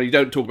like, no, you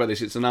don't talk about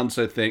this, it's an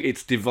unsaid thing,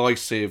 it's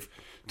divisive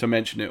to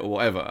mention it or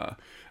whatever.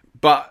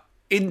 But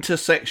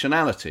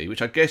intersectionality,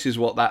 which I guess is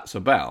what that's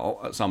about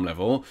at some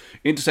level,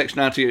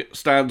 intersectionality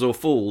stands or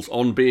falls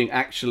on being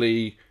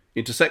actually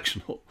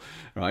intersectional,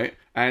 right?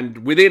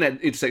 And within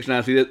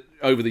intersectionality,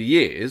 over the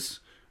years,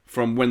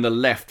 from when the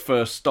left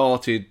first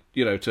started,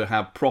 to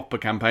have proper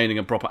campaigning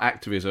and proper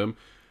activism,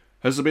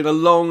 has been a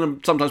long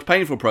and sometimes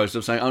painful process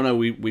of saying, oh no,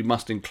 we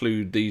must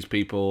include these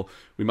people,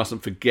 we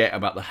mustn't forget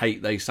about the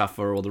hate they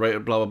suffer or the rate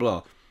of blah, blah,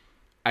 blah.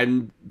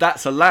 And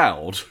that's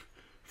allowed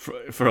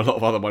for a lot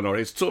of other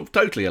minorities, it's sort of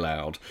totally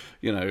allowed,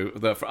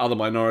 that for other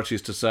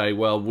minorities to say,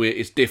 well,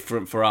 it's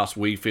different for us,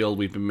 we feel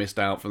we've been missed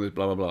out from this,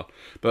 blah, blah, blah.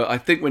 But I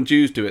think when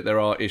Jews do it, there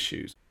are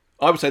issues.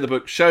 I would say the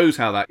book shows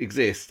how that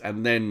exists,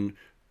 and then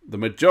the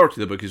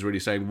majority of the book is really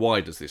saying,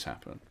 why does this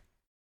happen?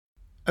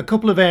 A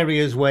couple of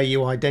areas where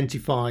you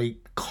identify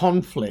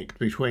conflict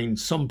between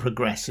some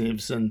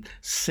progressives and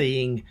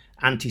seeing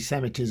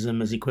anti-Semitism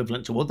as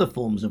equivalent to other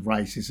forms of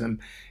racism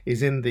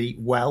is in the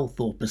wealth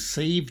or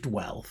perceived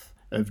wealth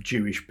of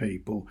Jewish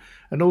people,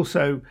 and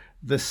also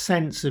the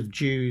sense of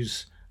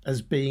Jews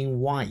as being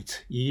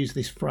white. You use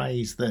this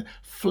phrase, the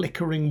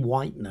flickering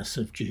whiteness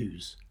of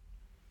Jews.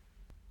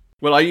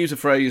 Well, I use a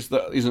phrase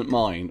that isn't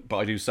mine, but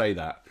I do say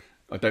that.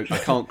 I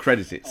can't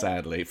credit it,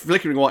 sadly.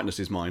 Flickering whiteness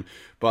is mine,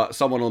 but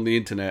someone on the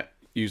internet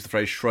used the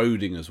phrase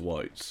Schrodinger's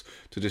whites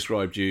to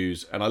describe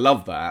Jews, and I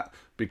love that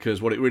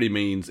because what it really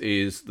means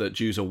is that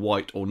Jews are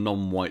white or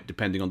non-white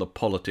depending on the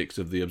politics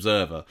of the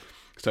observer.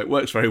 So it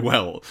works very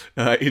well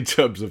in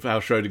terms of how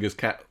Schrodinger's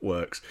cat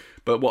works.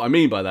 But what I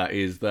mean by that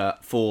is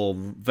that for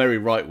very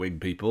right-wing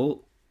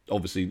people,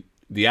 obviously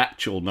the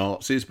actual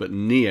Nazis, but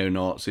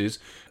neo-Nazis,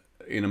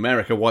 in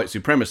America, white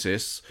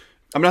supremacists,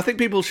 I mean, I think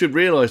people should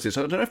realise this.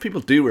 I don't know if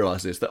people do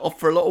realise this, that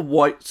for a lot of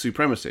white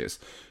supremacists,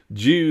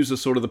 Jews are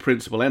sort of the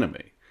principal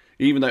enemy.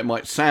 Even though it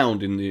might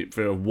sound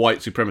for white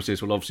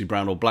supremacists, well, obviously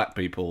brown or black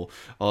people,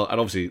 and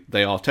obviously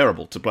they are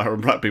terrible to brown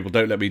and black people,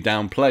 don't let me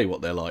downplay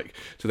what they're like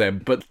to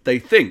them, but they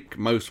think,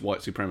 most white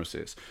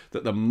supremacists,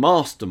 that the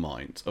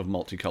masterminds of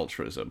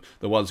multiculturalism,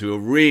 the ones who are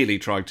really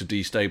trying to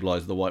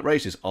destabilise the white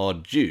races, are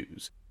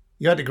Jews.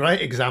 You had a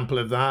great example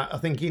of that, I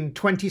think, in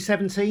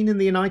 2017 in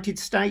the United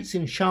States,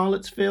 in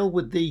Charlottesville,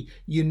 with the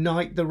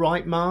Unite the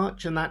Right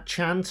March and that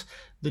chant,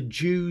 "The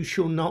Jews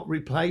shall not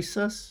replace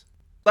us."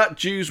 That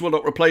Jews will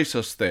not replace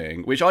us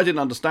thing, which I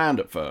didn't understand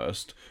at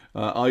first.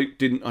 I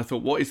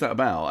thought, what is that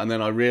about? And then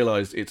I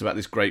realised it's about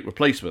this great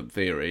replacement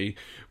theory,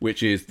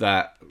 which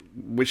a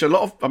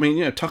lot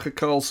of, Tucker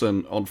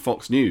Carlson on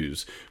Fox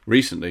News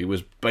recently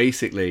was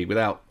basically,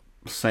 without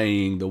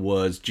saying the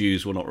words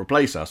Jews will not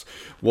replace us,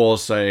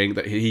 was saying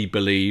that he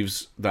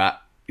believes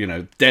that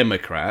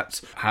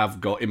Democrats have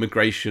got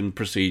immigration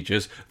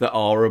procedures that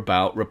are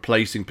about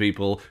replacing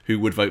people who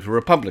would vote for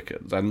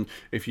Republicans. And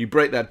if you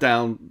break that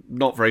down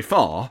not very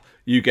far,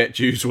 you get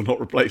Jews will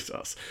not replace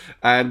us.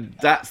 And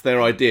that's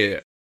their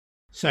idea.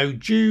 So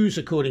Jews,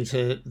 according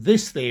to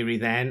this theory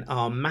then,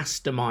 are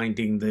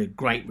masterminding the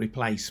Great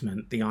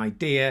Replacement, the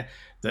idea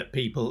that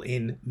people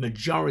in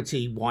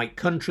majority white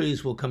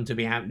countries will come to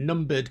be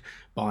outnumbered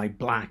by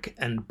black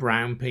and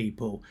brown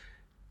people.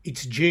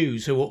 It's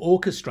Jews who are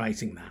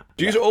orchestrating that.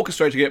 Jews are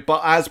orchestrating it,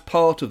 but as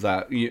part of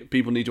that,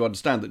 people need to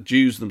understand that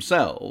Jews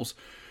themselves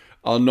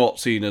are not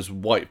seen as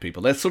white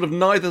people. They're sort of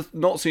neither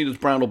not seen as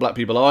brown or black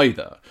people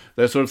either.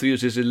 They're sort of seen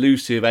as this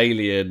elusive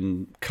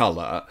alien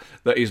colour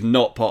that is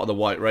not part of the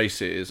white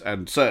races,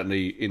 and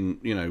certainly in,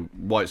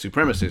 white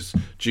supremacists,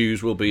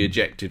 Jews will be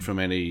ejected from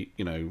any,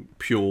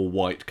 pure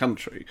white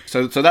country.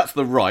 So that's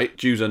the right.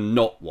 Jews are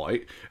not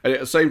white. And at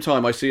the same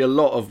time, I see a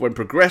lot of when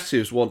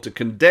progressives want to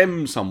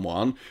condemn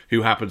someone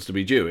who happens to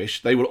be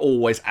Jewish, they will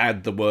always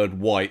add the word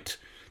white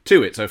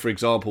to it. So, for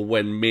example,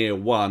 when Mir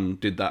One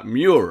did that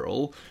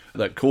mural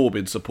that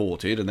Corbyn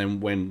supported, and then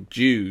when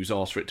Jews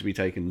asked for it to be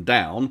taken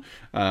down,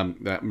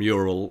 that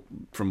mural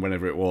from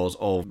whenever it was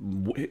of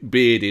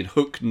bearded,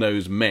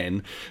 hook-nosed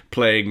men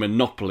playing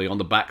Monopoly on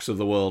the backs of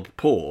the world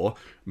poor,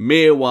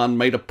 Mir One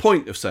made a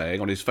point of saying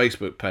on his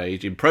Facebook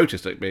page, in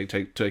protest at being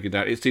taken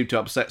down, it seemed to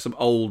upset some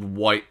old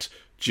white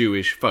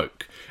Jewish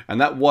folk. And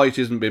that white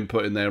isn't been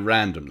put in there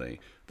randomly.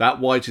 That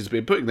white has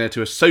been put in there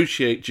to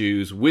associate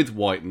Jews with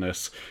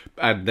whiteness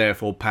and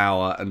therefore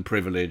power and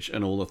privilege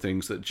and all the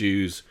things that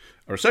Jews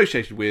are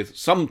associated with,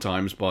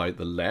 sometimes by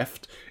the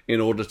left, in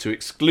order to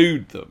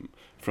exclude them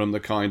from the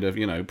kind of,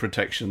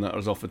 protection that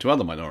is offered to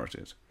other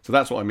minorities. So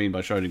that's what I mean by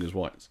Schrodinger's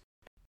whites.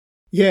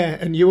 Yeah,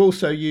 and you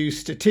also use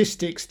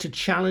statistics to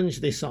challenge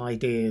this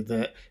idea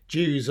that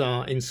Jews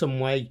are in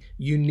some way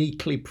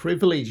uniquely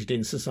privileged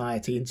in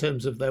society in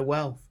terms of their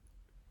wealth.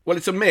 Well,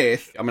 it's a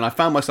myth. I mean, I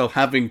found myself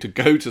having to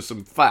go to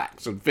some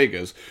facts and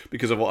figures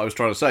because of what I was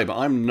trying to say, but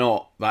I'm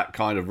not that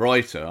kind of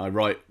writer. I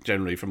write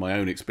generally from my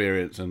own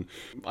experience, and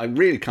I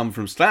really come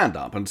from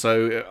stand-up. And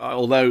so,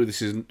 although this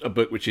is a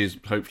book which is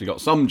hopefully got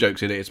some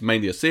jokes in it, it's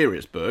mainly a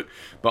serious book,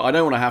 but I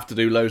don't want to have to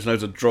do loads and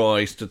loads of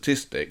dry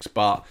statistics,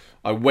 but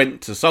I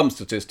went to some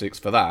statistics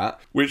for that,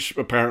 which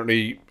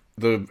apparently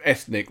the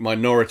ethnic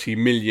minority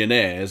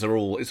millionaires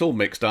it's all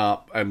mixed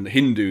up, and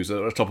Hindus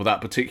are at the top of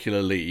that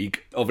particular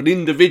league of an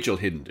individual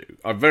Hindu.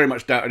 I very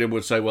much doubt anyone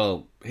would say,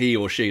 well, he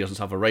or she doesn't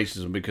suffer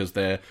racism because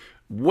they're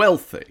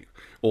wealthy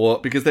or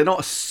because they're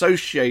not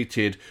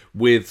associated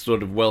with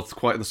sort of wealth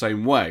quite in the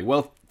same way.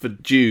 Wealth for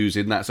Jews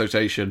in that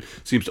association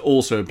seems to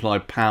also imply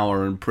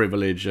power and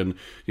privilege and,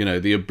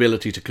 the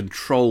ability to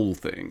control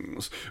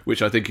things,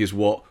 which I think is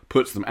what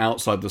puts them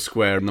outside the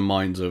square in the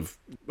minds of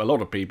a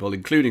lot of people,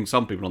 including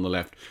some people on the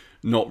left,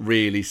 not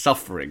really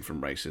suffering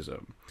from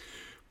racism.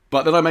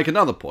 But then I make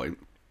another point.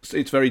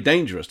 It's very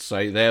dangerous to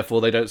say, therefore,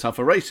 they don't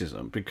suffer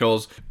racism,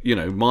 because,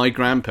 my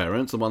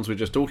grandparents, the ones we're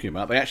just talking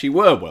about, they actually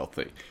were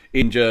wealthy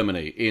in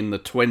Germany in the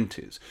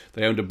 20s.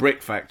 They owned a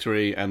brick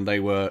factory, and they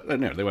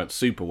weren't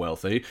super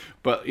wealthy,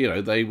 but,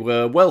 they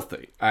were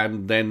wealthy.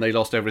 And then they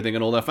lost everything,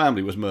 and all their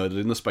family was murdered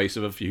in the space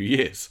of a few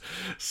years.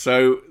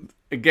 So,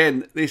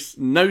 again, this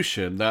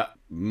notion that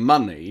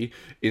money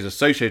is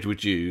associated with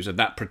Jews and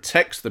that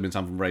protects them in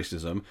some from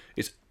racism,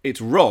 it's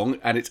wrong,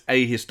 and it's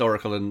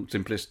ahistorical and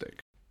simplistic.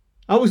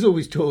 I was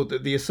always taught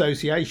that the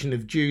association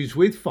of Jews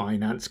with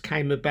finance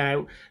came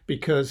about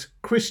because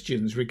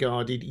Christians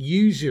regarded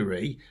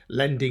usury,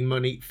 lending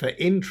money for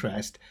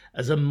interest,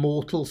 as a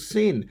mortal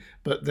sin,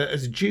 but that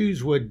as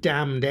Jews were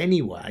damned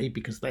anyway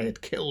because they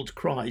had killed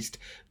Christ,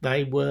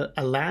 they were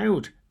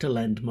allowed to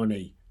lend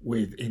money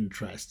with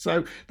interest.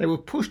 So they were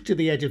pushed to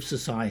the edge of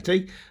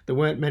society. There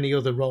weren't many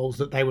other roles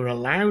that they were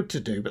allowed to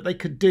do, but they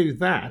could do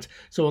that.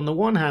 So on the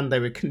one hand, they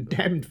were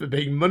condemned for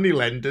being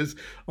moneylenders.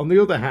 On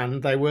the other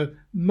hand, they were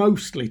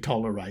mostly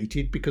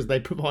tolerated because they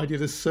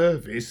provided a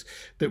service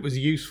that was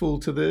useful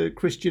to the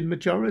Christian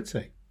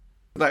majority.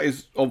 That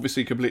is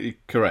obviously completely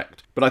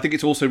correct. But I think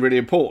it's also really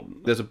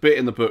important. There's a bit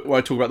in the book where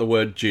I talk about the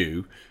word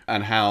Jew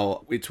and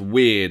how it's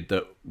weird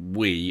that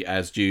we,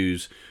 as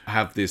Jews,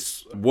 have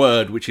this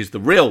word which is the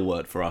real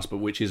word for us, but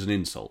which is an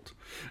insult.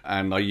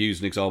 And I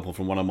use an example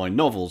from one of my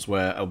novels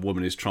where a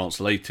woman is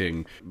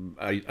translating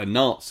a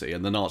Nazi,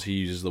 and the Nazi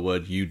uses the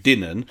word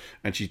Judinnen,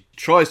 and she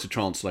tries to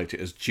translate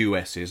it as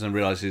Jewesses and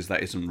realises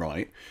that isn't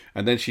right.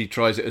 And then she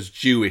tries it as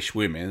Jewish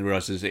women and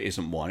realises it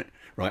isn't right.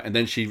 And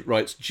then she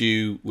writes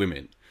Jew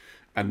women.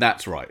 And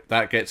that's right.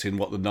 That gets in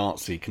what the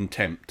Nazi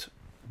contempt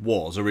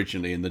was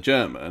originally in the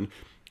German.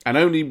 And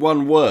only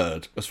one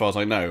word, as far as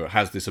I know,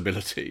 has this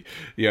ability.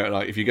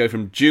 Like if you go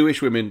from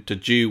Jewish women to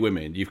Jew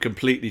women, you've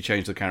completely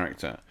changed the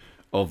character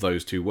of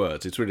those two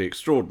words. It's really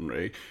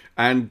extraordinary.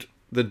 And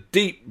the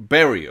deep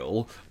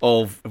burial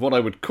of what I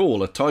would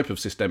call a type of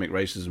systemic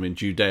racism in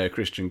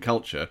Judeo-Christian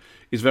culture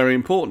is very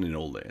important in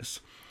all this.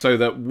 So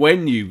that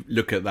when you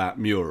look at that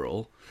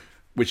mural,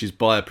 which is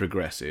by a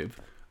progressive,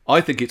 I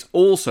think it's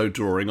also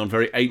drawing on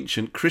very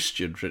ancient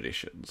Christian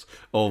traditions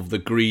of the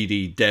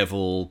greedy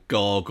devil,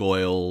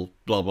 gargoyle,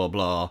 blah, blah,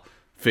 blah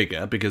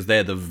figure, because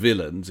they're the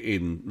villains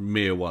in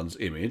Mir One's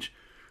image.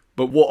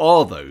 But what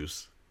are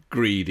those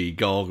greedy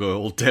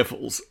gargoyle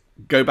devils?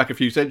 Go back a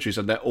few centuries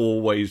and they're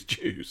always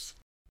Jews.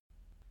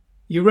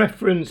 You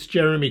reference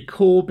Jeremy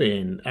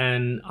Corbyn,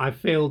 and I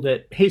feel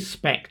that his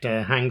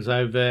spectre hangs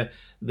over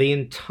the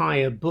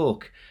entire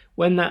book.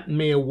 When that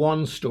Mir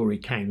One story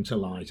came to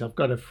light, I've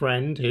got a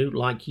friend who,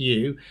 like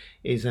you,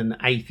 is an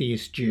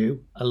atheist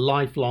Jew, a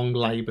lifelong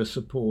Labour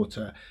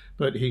supporter,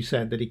 but who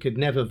said that he could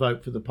never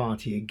vote for the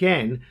party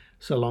again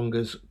so long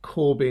as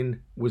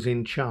Corbyn was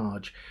in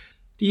charge.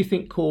 Do you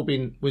think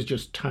Corbyn was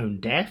just tone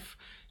deaf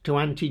to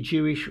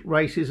anti-Jewish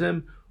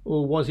racism,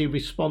 or was he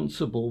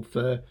responsible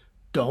for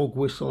dog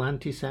whistle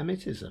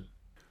anti-Semitism?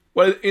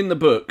 Well, in the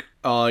book,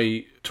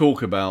 I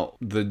talk about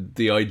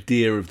the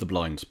idea of the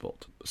blind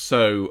spot.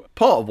 So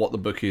part of what the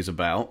book is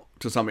about,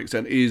 to some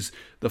extent, is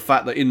the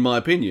fact that, in my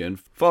opinion,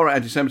 far-right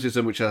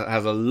anti-Semitism, which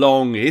has a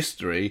long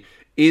history,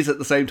 is at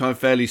the same time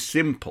fairly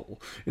simple,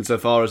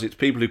 insofar as it's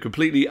people who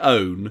completely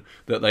own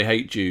that they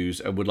hate Jews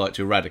and would like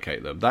to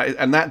eradicate them.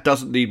 That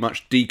doesn't need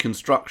much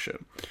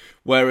deconstruction.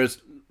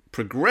 Whereas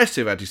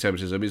progressive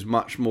anti-Semitism is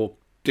much more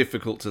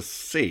difficult to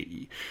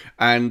see.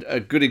 And a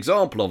good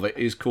example of it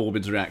is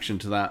Corbyn's reaction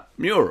to that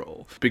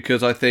mural.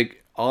 Because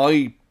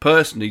I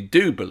personally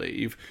do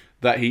believe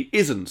that he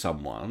isn't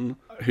someone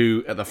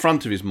who, at the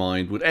front of his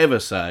mind, would ever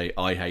say,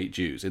 I hate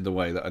Jews, in the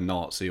way that a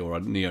Nazi or a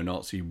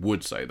neo-Nazi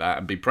would say that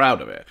and be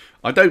proud of it.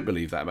 I don't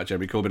believe that about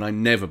Jeremy Corbyn. I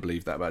never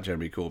believed that about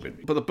Jeremy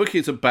Corbyn. But the book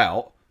is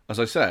about, as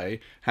I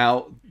say,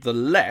 how the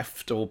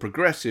left, or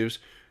progressives,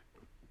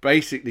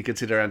 basically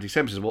consider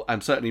anti-Semitism,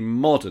 and certainly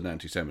modern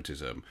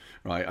anti-Semitism,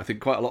 right? I think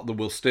quite a lot of them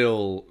will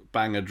still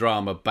bang a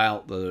drum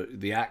about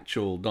the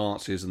actual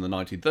Nazis in the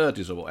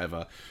 1930s or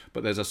whatever,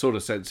 but there's a sort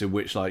of sense in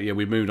which, like, yeah,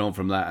 we've moved on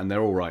from that and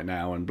they're all right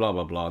now and blah,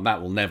 blah, blah, and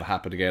that will never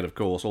happen again, of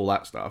course, all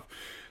that stuff.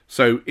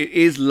 So it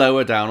is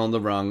lower down on the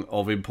rung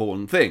of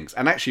important things.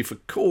 And actually for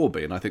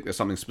Corbyn, I think there's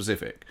something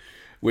specific,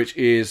 which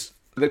is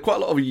there are quite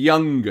a lot of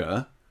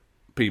younger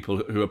people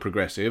who are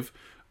progressive.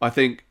 I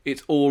think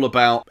it's all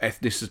about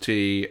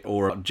ethnicity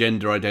or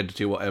gender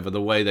identity or whatever, the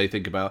way they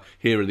think about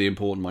here are the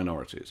important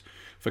minorities.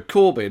 For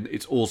Corbyn,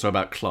 it's also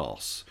about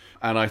class.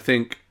 And I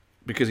think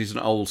because he's an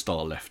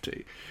old-style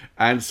lefty.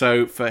 And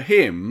so for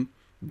him,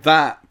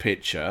 that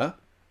picture,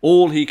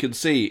 all he can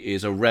see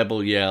is a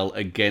rebel yell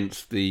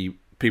against the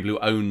people who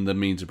own the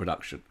means of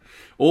production.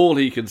 All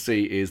he can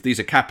see is these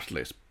are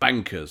capitalists,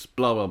 bankers,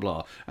 blah, blah,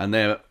 blah, and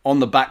they're on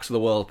the backs of the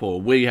world poor.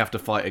 We have to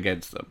fight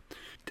against them.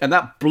 And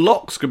that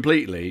blocks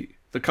completely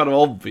the kind of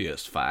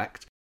obvious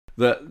fact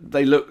that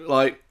they look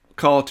like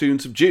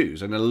cartoons of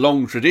Jews, and a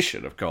long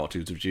tradition of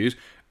cartoons of Jews,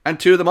 and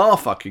two of them are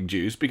fucking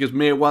Jews, because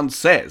Mere One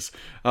says,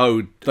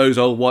 oh, those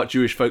old white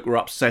Jewish folk were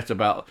upset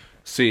about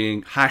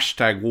seeing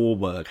hashtag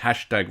Warburg,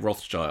 hashtag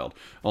Rothschild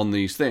on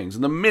these things.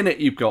 And the minute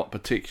you've got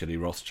particularly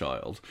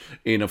Rothschild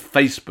in a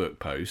Facebook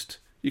post,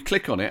 you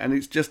click on it and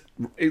it's just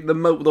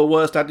the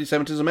worst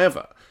anti-Semitism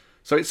ever.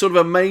 So it's sort of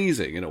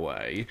amazing, in a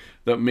way,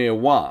 that Mere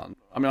One,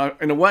 I mean,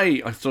 in a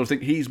way, I sort of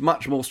think he's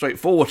much more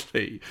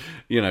straightforwardly,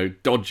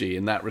 dodgy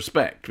in that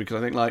respect. Because I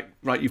think,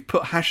 right, you've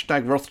put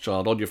hashtag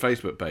Rothschild on your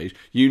Facebook page.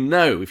 You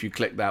know, if you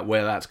click that,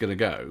 where that's going to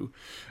go.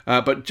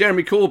 But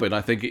Jeremy Corbyn,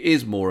 I think it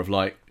is more of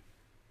like,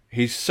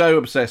 he's so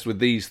obsessed with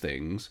these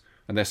things,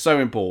 and they're so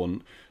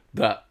important,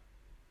 that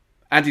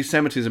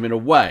anti-Semitism, in a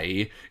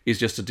way, is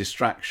just a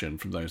distraction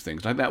from those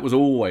things. I think that was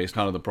always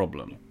kind of the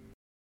problem.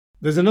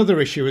 There's another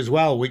issue as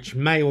well, which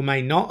may or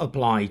may not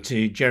apply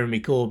to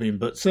Jeremy Corbyn,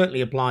 but certainly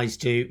applies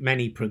to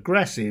many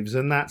progressives,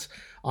 and that's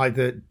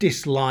either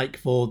dislike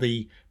for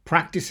the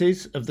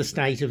practices of the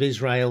State of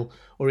Israel,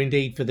 or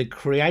indeed for the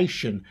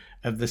creation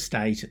of the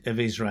State of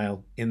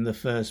Israel in the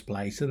first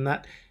place, and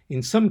that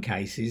in some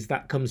cases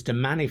that comes to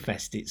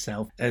manifest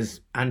itself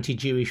as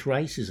anti-Jewish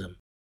racism.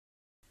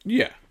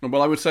 Yeah,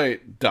 well, I would say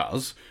it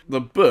does. The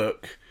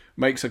book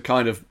makes a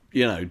kind of,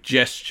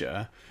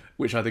 gesture,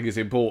 which I think is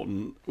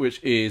important,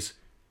 which is,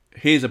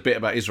 here's a bit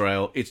about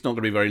Israel. It's not going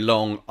to be very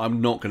long. I'm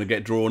not going to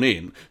get drawn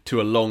in to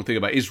a long thing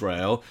about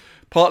Israel,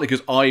 partly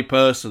because I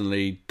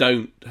personally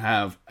don't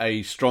have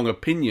a strong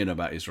opinion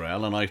about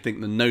Israel, and I think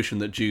the notion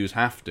that Jews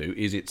have to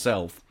is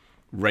itself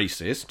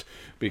racist,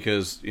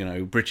 because,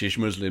 British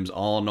Muslims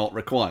are not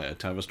required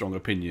to have a strong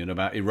opinion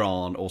about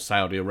Iran or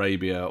Saudi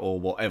Arabia or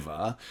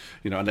whatever,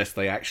 unless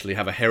they actually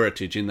have a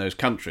heritage in those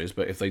countries.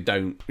 But if they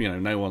don't,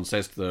 no one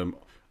says to them,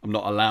 I'm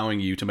not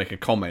allowing you to make a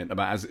comment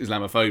about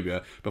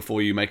Islamophobia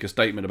before you make a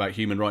statement about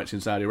human rights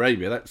in Saudi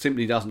Arabia. That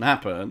simply doesn't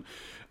happen.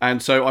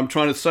 And so I'm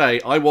trying to say,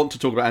 I want to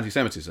talk about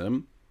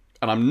anti-Semitism,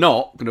 and I'm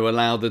not going to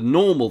allow the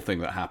normal thing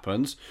that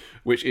happens,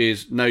 which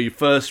is, no,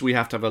 first we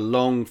have to have a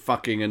long,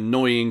 fucking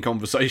annoying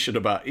conversation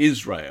about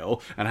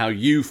Israel and how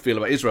you feel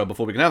about Israel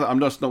before we can have that. I'm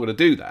just not going to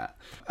do that.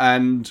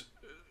 And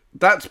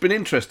that's been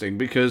interesting,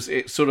 because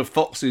it sort of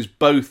foxes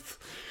both.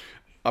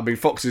 I mean,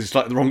 foxes is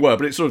slightly the wrong word,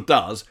 but it sort of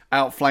does,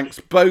 outflanks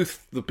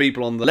both the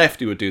people on the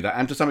left who would do that,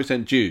 and to some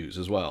extent Jews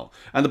as well.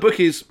 And the book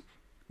is,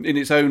 in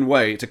its own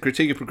way, it's a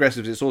critique of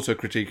progressives, it's also a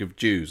critique of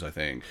Jews, I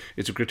think.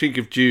 It's a critique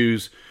of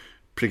Jews,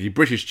 particularly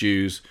British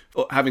Jews,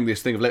 having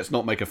this thing of let's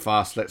not make a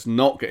fuss, let's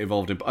not get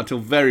involved in, until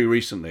very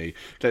recently,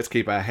 let's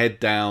keep our head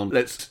down,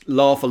 let's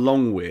laugh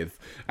along with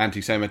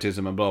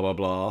anti-Semitism and blah, blah,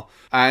 blah.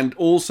 And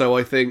also,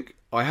 I think,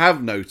 I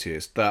have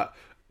noticed that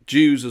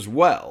Jews as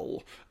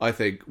well, I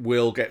think,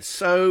 will get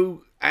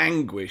so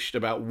anguished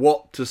about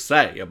what to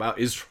say about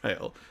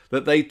Israel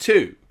that they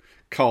too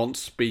can't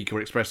speak or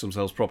express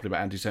themselves properly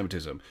about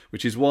anti-Semitism,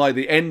 which is why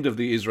the end of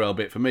the Israel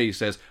bit for me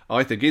says,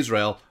 I think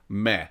Israel,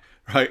 meh,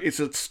 right? It's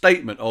a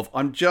statement of,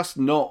 I'm just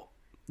not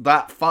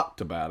that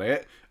fucked about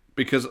it,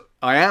 because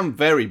I am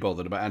very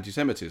bothered about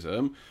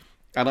anti-Semitism,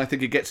 and I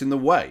think it gets in the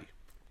way.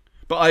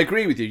 But I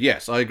agree with you,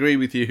 yes, I agree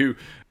with you,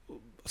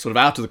 sort of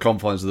out of the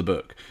confines of the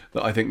book,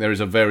 that I think there is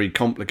a very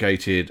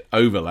complicated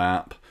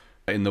overlap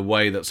in the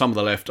way that some of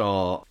the left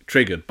are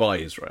triggered by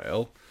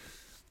Israel.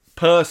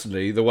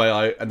 Personally, the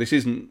way and this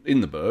isn't in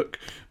the book,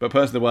 but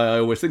personally the way I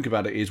always think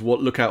about it is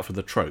look out for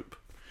the trope.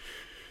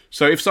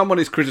 So if someone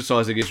is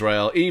criticising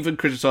Israel, even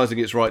criticising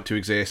its right to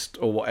exist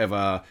or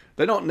whatever,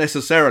 they're not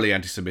necessarily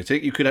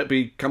anti-Semitic. You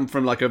could come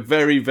from like a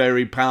very,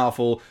 very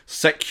powerful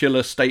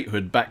secular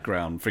statehood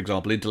background, for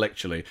example,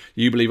 intellectually.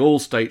 You believe all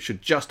states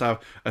should just have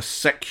a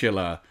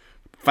secular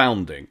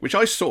founding, which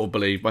I sort of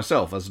believe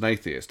myself as an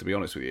atheist, to be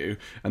honest with you,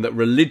 and that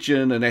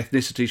religion and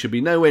ethnicity should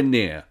be nowhere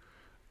near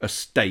a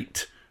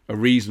state, a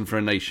reason for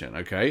a nation,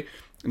 okay?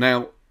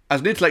 Now,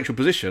 as an intellectual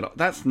position,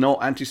 that's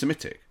not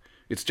anti-Semitic.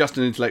 It's just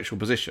an intellectual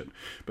position.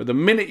 But the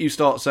minute you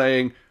start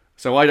saying,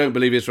 so I don't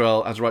believe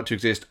Israel has a right to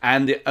exist,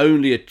 and it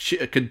only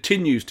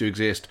continues to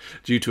exist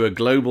due to a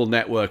global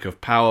network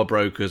of power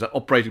brokers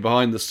operating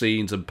behind the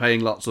scenes and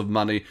paying lots of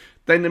money,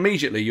 then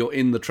immediately you're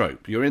in the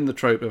trope. You're in the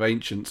trope of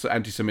ancient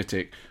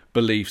anti-Semitic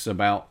beliefs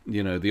about,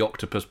 the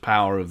octopus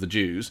power of the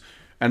Jews.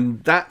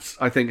 And that's,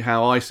 I think,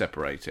 how I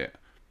separate it.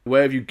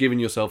 Where have you given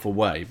yourself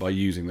away by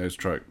using those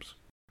tropes?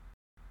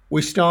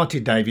 We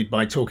started, David,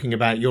 by talking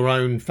about your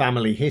own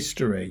family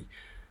history.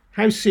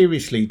 How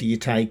seriously do you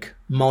take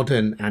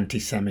modern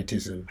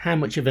anti-Semitism? How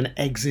much of an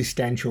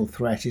existential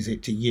threat is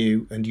it to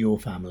you and your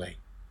family?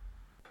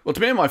 Well, to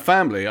me and my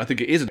family, I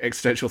think it is an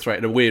existential threat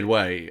in a weird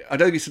way. I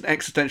don't think it's an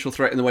existential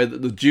threat in the way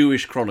that the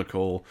Jewish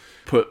Chronicle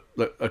put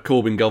that a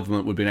Corbyn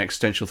government would be an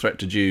existential threat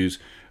to Jews,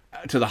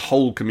 to the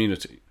whole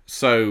community.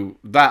 So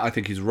that, I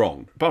think, is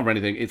wrong. Apart from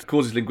anything, it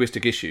causes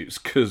linguistic issues,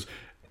 because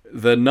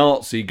the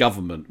Nazi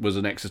government was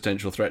an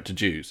existential threat to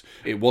Jews.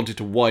 It wanted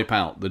to wipe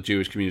out the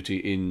Jewish community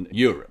in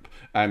Europe,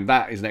 and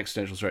that is an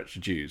existential threat to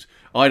Jews.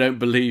 I don't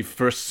believe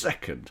for a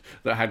second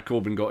that had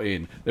Corbyn got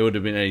in, there would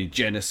have been a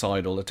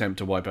genocidal attempt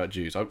to wipe out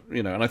Jews.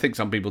 And I think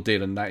some people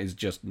did, and that is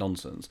just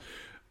nonsense.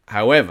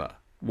 However,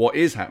 what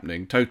is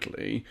happening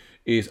totally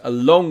is,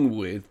 along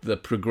with the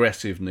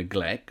progressive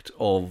neglect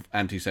of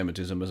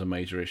anti-Semitism as a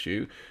major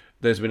issue,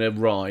 there's been a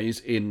rise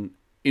in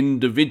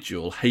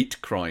individual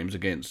hate crimes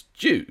against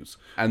Jews,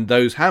 and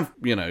those have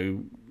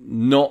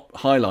not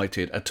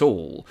highlighted at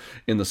all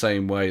in the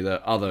same way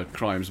that other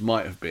crimes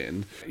might have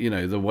been.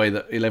 The way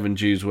that 11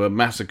 Jews were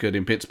massacred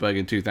in Pittsburgh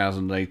in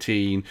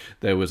 2018,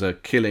 there was a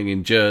killing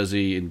in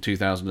Jersey in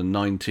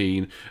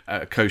 2019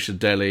 at Kosher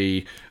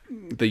Deli.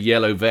 The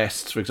Yellow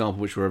Vests, for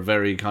example, which were a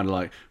very kind of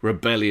like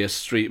rebellious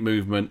street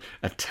movement,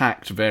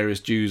 attacked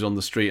various Jews on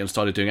the street and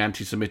started doing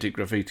anti-Semitic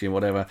graffiti and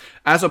whatever.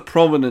 As a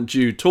prominent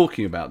Jew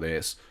talking about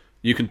this,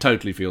 you can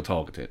totally feel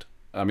targeted.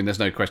 I mean, there's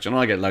no question.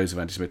 I get loads of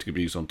anti-Semitic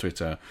abuse on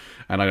Twitter,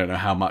 and I don't know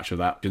how much of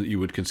that you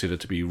would consider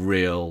to be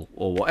real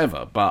or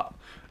whatever. But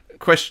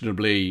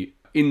questionably,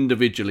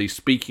 individually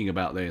speaking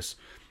about this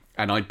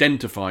and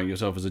identifying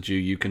yourself as a Jew,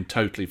 you can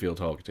totally feel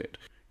targeted.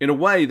 In a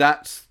way,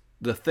 that's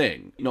the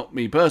thing. Not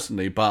me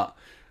personally, but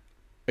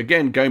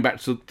again, going back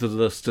to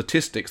the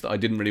statistics that I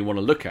didn't really want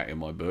to look at in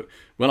my book,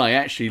 when I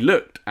actually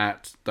looked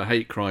at the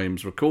hate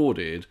crimes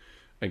recorded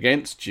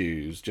against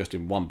Jews just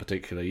in one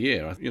particular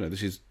year,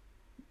 this is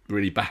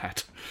really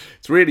bad.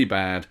 It's really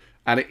bad,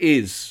 and it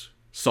is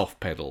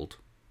soft-pedalled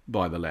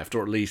by the left,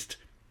 or at least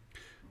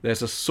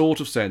there's a sort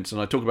of sense,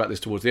 and I talk about this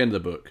towards the end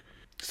of the book.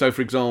 So,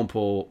 for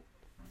example,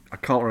 I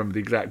can't remember the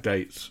exact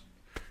dates.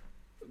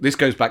 This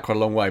goes back quite a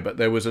long way, but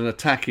there was an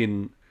attack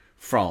in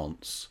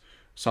France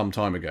some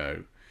time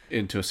ago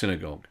into a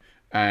synagogue,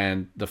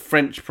 and the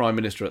French Prime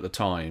Minister at the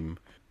time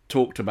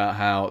talked about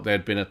how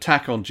there'd been an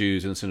attack on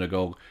Jews in the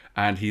synagogue,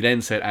 and he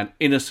then said, and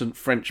innocent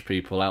French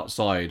people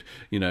outside,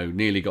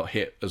 nearly got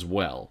hit as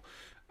well.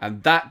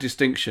 And that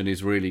distinction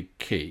is really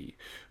key,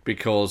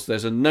 because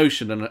there's a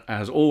notion, and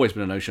has always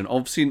been a notion,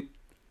 obviously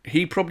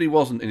he probably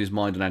wasn't in his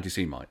mind an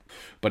anti-Semite,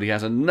 but he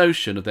has a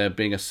notion of there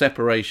being a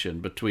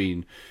separation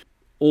between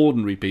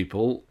ordinary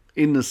people,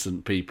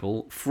 innocent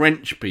people,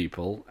 French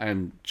people,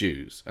 and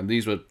Jews. And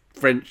these were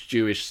French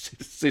Jewish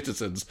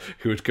citizens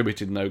who had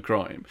committed no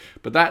crime.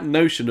 But that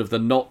notion of the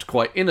not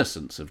quite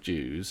innocence of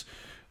Jews,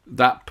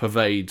 that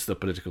pervades the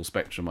political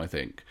spectrum, I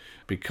think,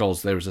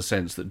 because there is a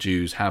sense that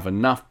Jews have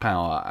enough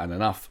power and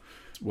enough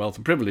wealth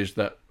and privilege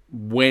that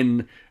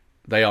when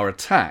they are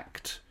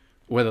attacked,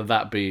 whether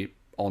that be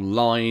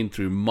online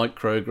through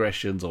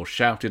microaggressions or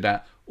shouted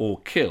at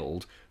or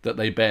killed, that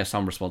they bear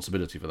some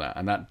responsibility for that.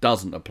 And that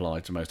doesn't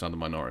apply to most other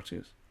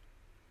minorities.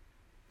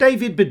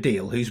 David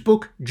Baddiel, whose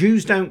book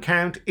Jews Don't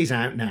Count is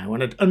out now,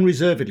 and I'd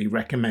unreservedly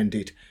recommend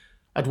it.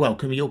 I'd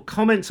welcome your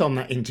comments on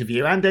that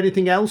interview and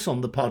anything else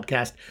on the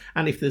podcast.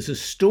 And if there's a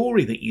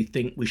story that you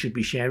think we should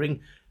be sharing,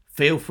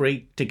 feel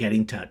free to get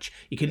in touch.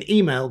 You can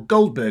email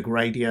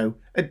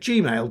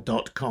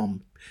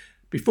goldbergradio@gmail.com.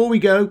 Before we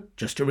go,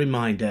 just a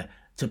reminder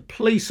to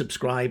please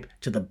subscribe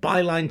to the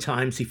Byline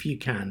Times if you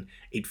can.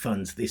 It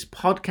funds this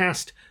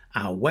podcast,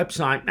 our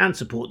website, and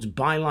supports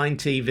Byline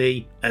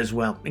TV as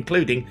well,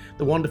 including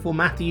the wonderful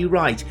Matthew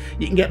Wright.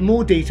 You can get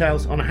more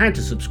details on how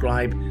to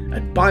subscribe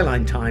at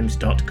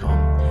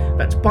bylinetimes.com.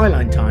 That's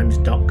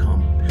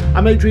bylinetimes.com.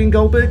 I'm Adrian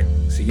Goldberg.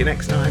 See you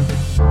next time.